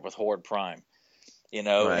ego trip with Horde Prime. You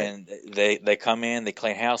know, Right. and they come in, they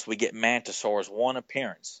clean house. We get Mantisaur's one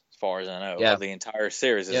appearance, as far as I know, of the entire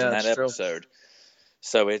series is in that episode. True.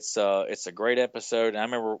 So it's a great episode. And I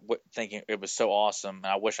remember thinking it was so awesome. And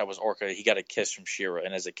I wish I was Orko. He got a kiss from She-Ra,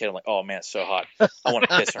 and as a kid, I'm like, oh man, it's so hot. I want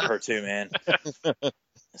to kiss from her too, man.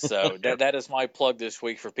 So that is my plug this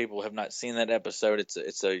week for people who have not seen that episode.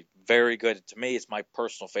 It's a very good, to me, it's my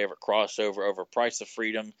personal favorite crossover over Price of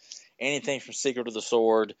Freedom, anything from Secret of the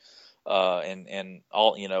Sword. And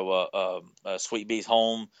all, you know, Sweet Bee's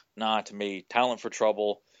Home, to me, Talent for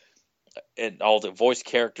Trouble, and all the voice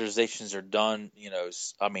characterizations are done, you know,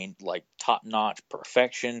 I mean, like top-notch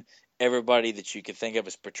perfection. Everybody that you could think of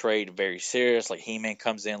is portrayed very serious. Like, He-Man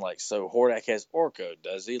comes in like, so Hordak has Orko,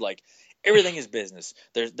 does he? Like, everything is business.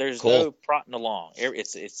 There's cool. No trotting along.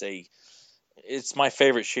 It's my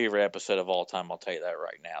favorite She-Ra episode of all time. I'll tell you that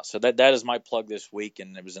right now. So that is my plug this week,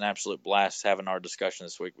 and it was an absolute blast having our discussion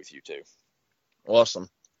this week with you two. Awesome.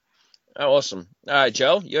 All right,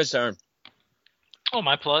 Joe, your turn. Oh,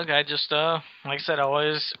 my plug. I just, like I said, I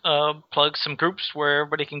always plug some groups where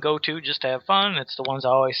everybody can go to just to have fun. It's the ones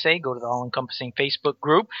I always say. Go to the all-encompassing Facebook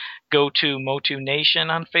group. Go to Motu Nation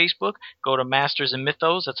on Facebook. Go to Masters and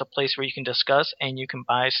Mythos. That's a place where you can discuss and you can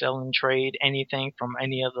buy, sell, and trade anything from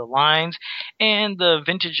any of the lines. And the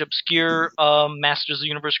Vintage Obscure Masters of the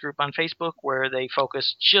Universe group on Facebook, where they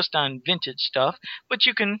focus just on vintage stuff. But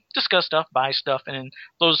you can discuss stuff, buy stuff, and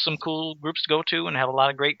those are some cool groups to go to and have a lot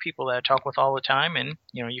of great people that I talk with all the time. And,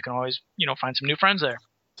 you know, you can always, you know, find some new friends there.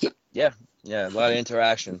 Yeah, a lot of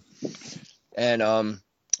interaction. And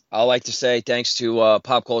I'd like to say thanks to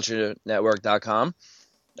PopCultureNetwork.com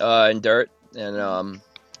and Dirt and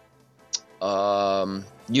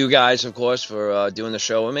you guys, of course, for doing the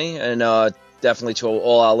show with me. And definitely to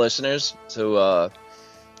all our listeners to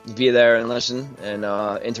be there and listen and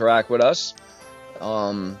interact with us.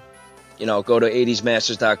 You know, go to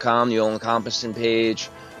 80smasters.com, the all-encompassing page.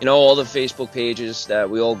 You know, all the Facebook pages that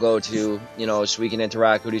we all go to, you know, so we can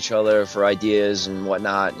interact with each other for ideas and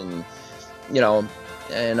whatnot. And, you know,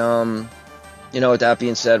 with that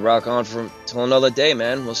being said, rock on till another day,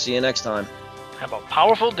 man. We'll see you next time. Have a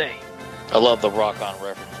powerful day. I love the rock on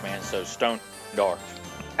reference, man. So Stone Dark.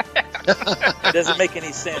 It doesn't make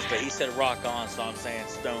any sense, but he said rock on, so I'm saying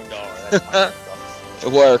Stone Dark. That's my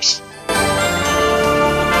It works.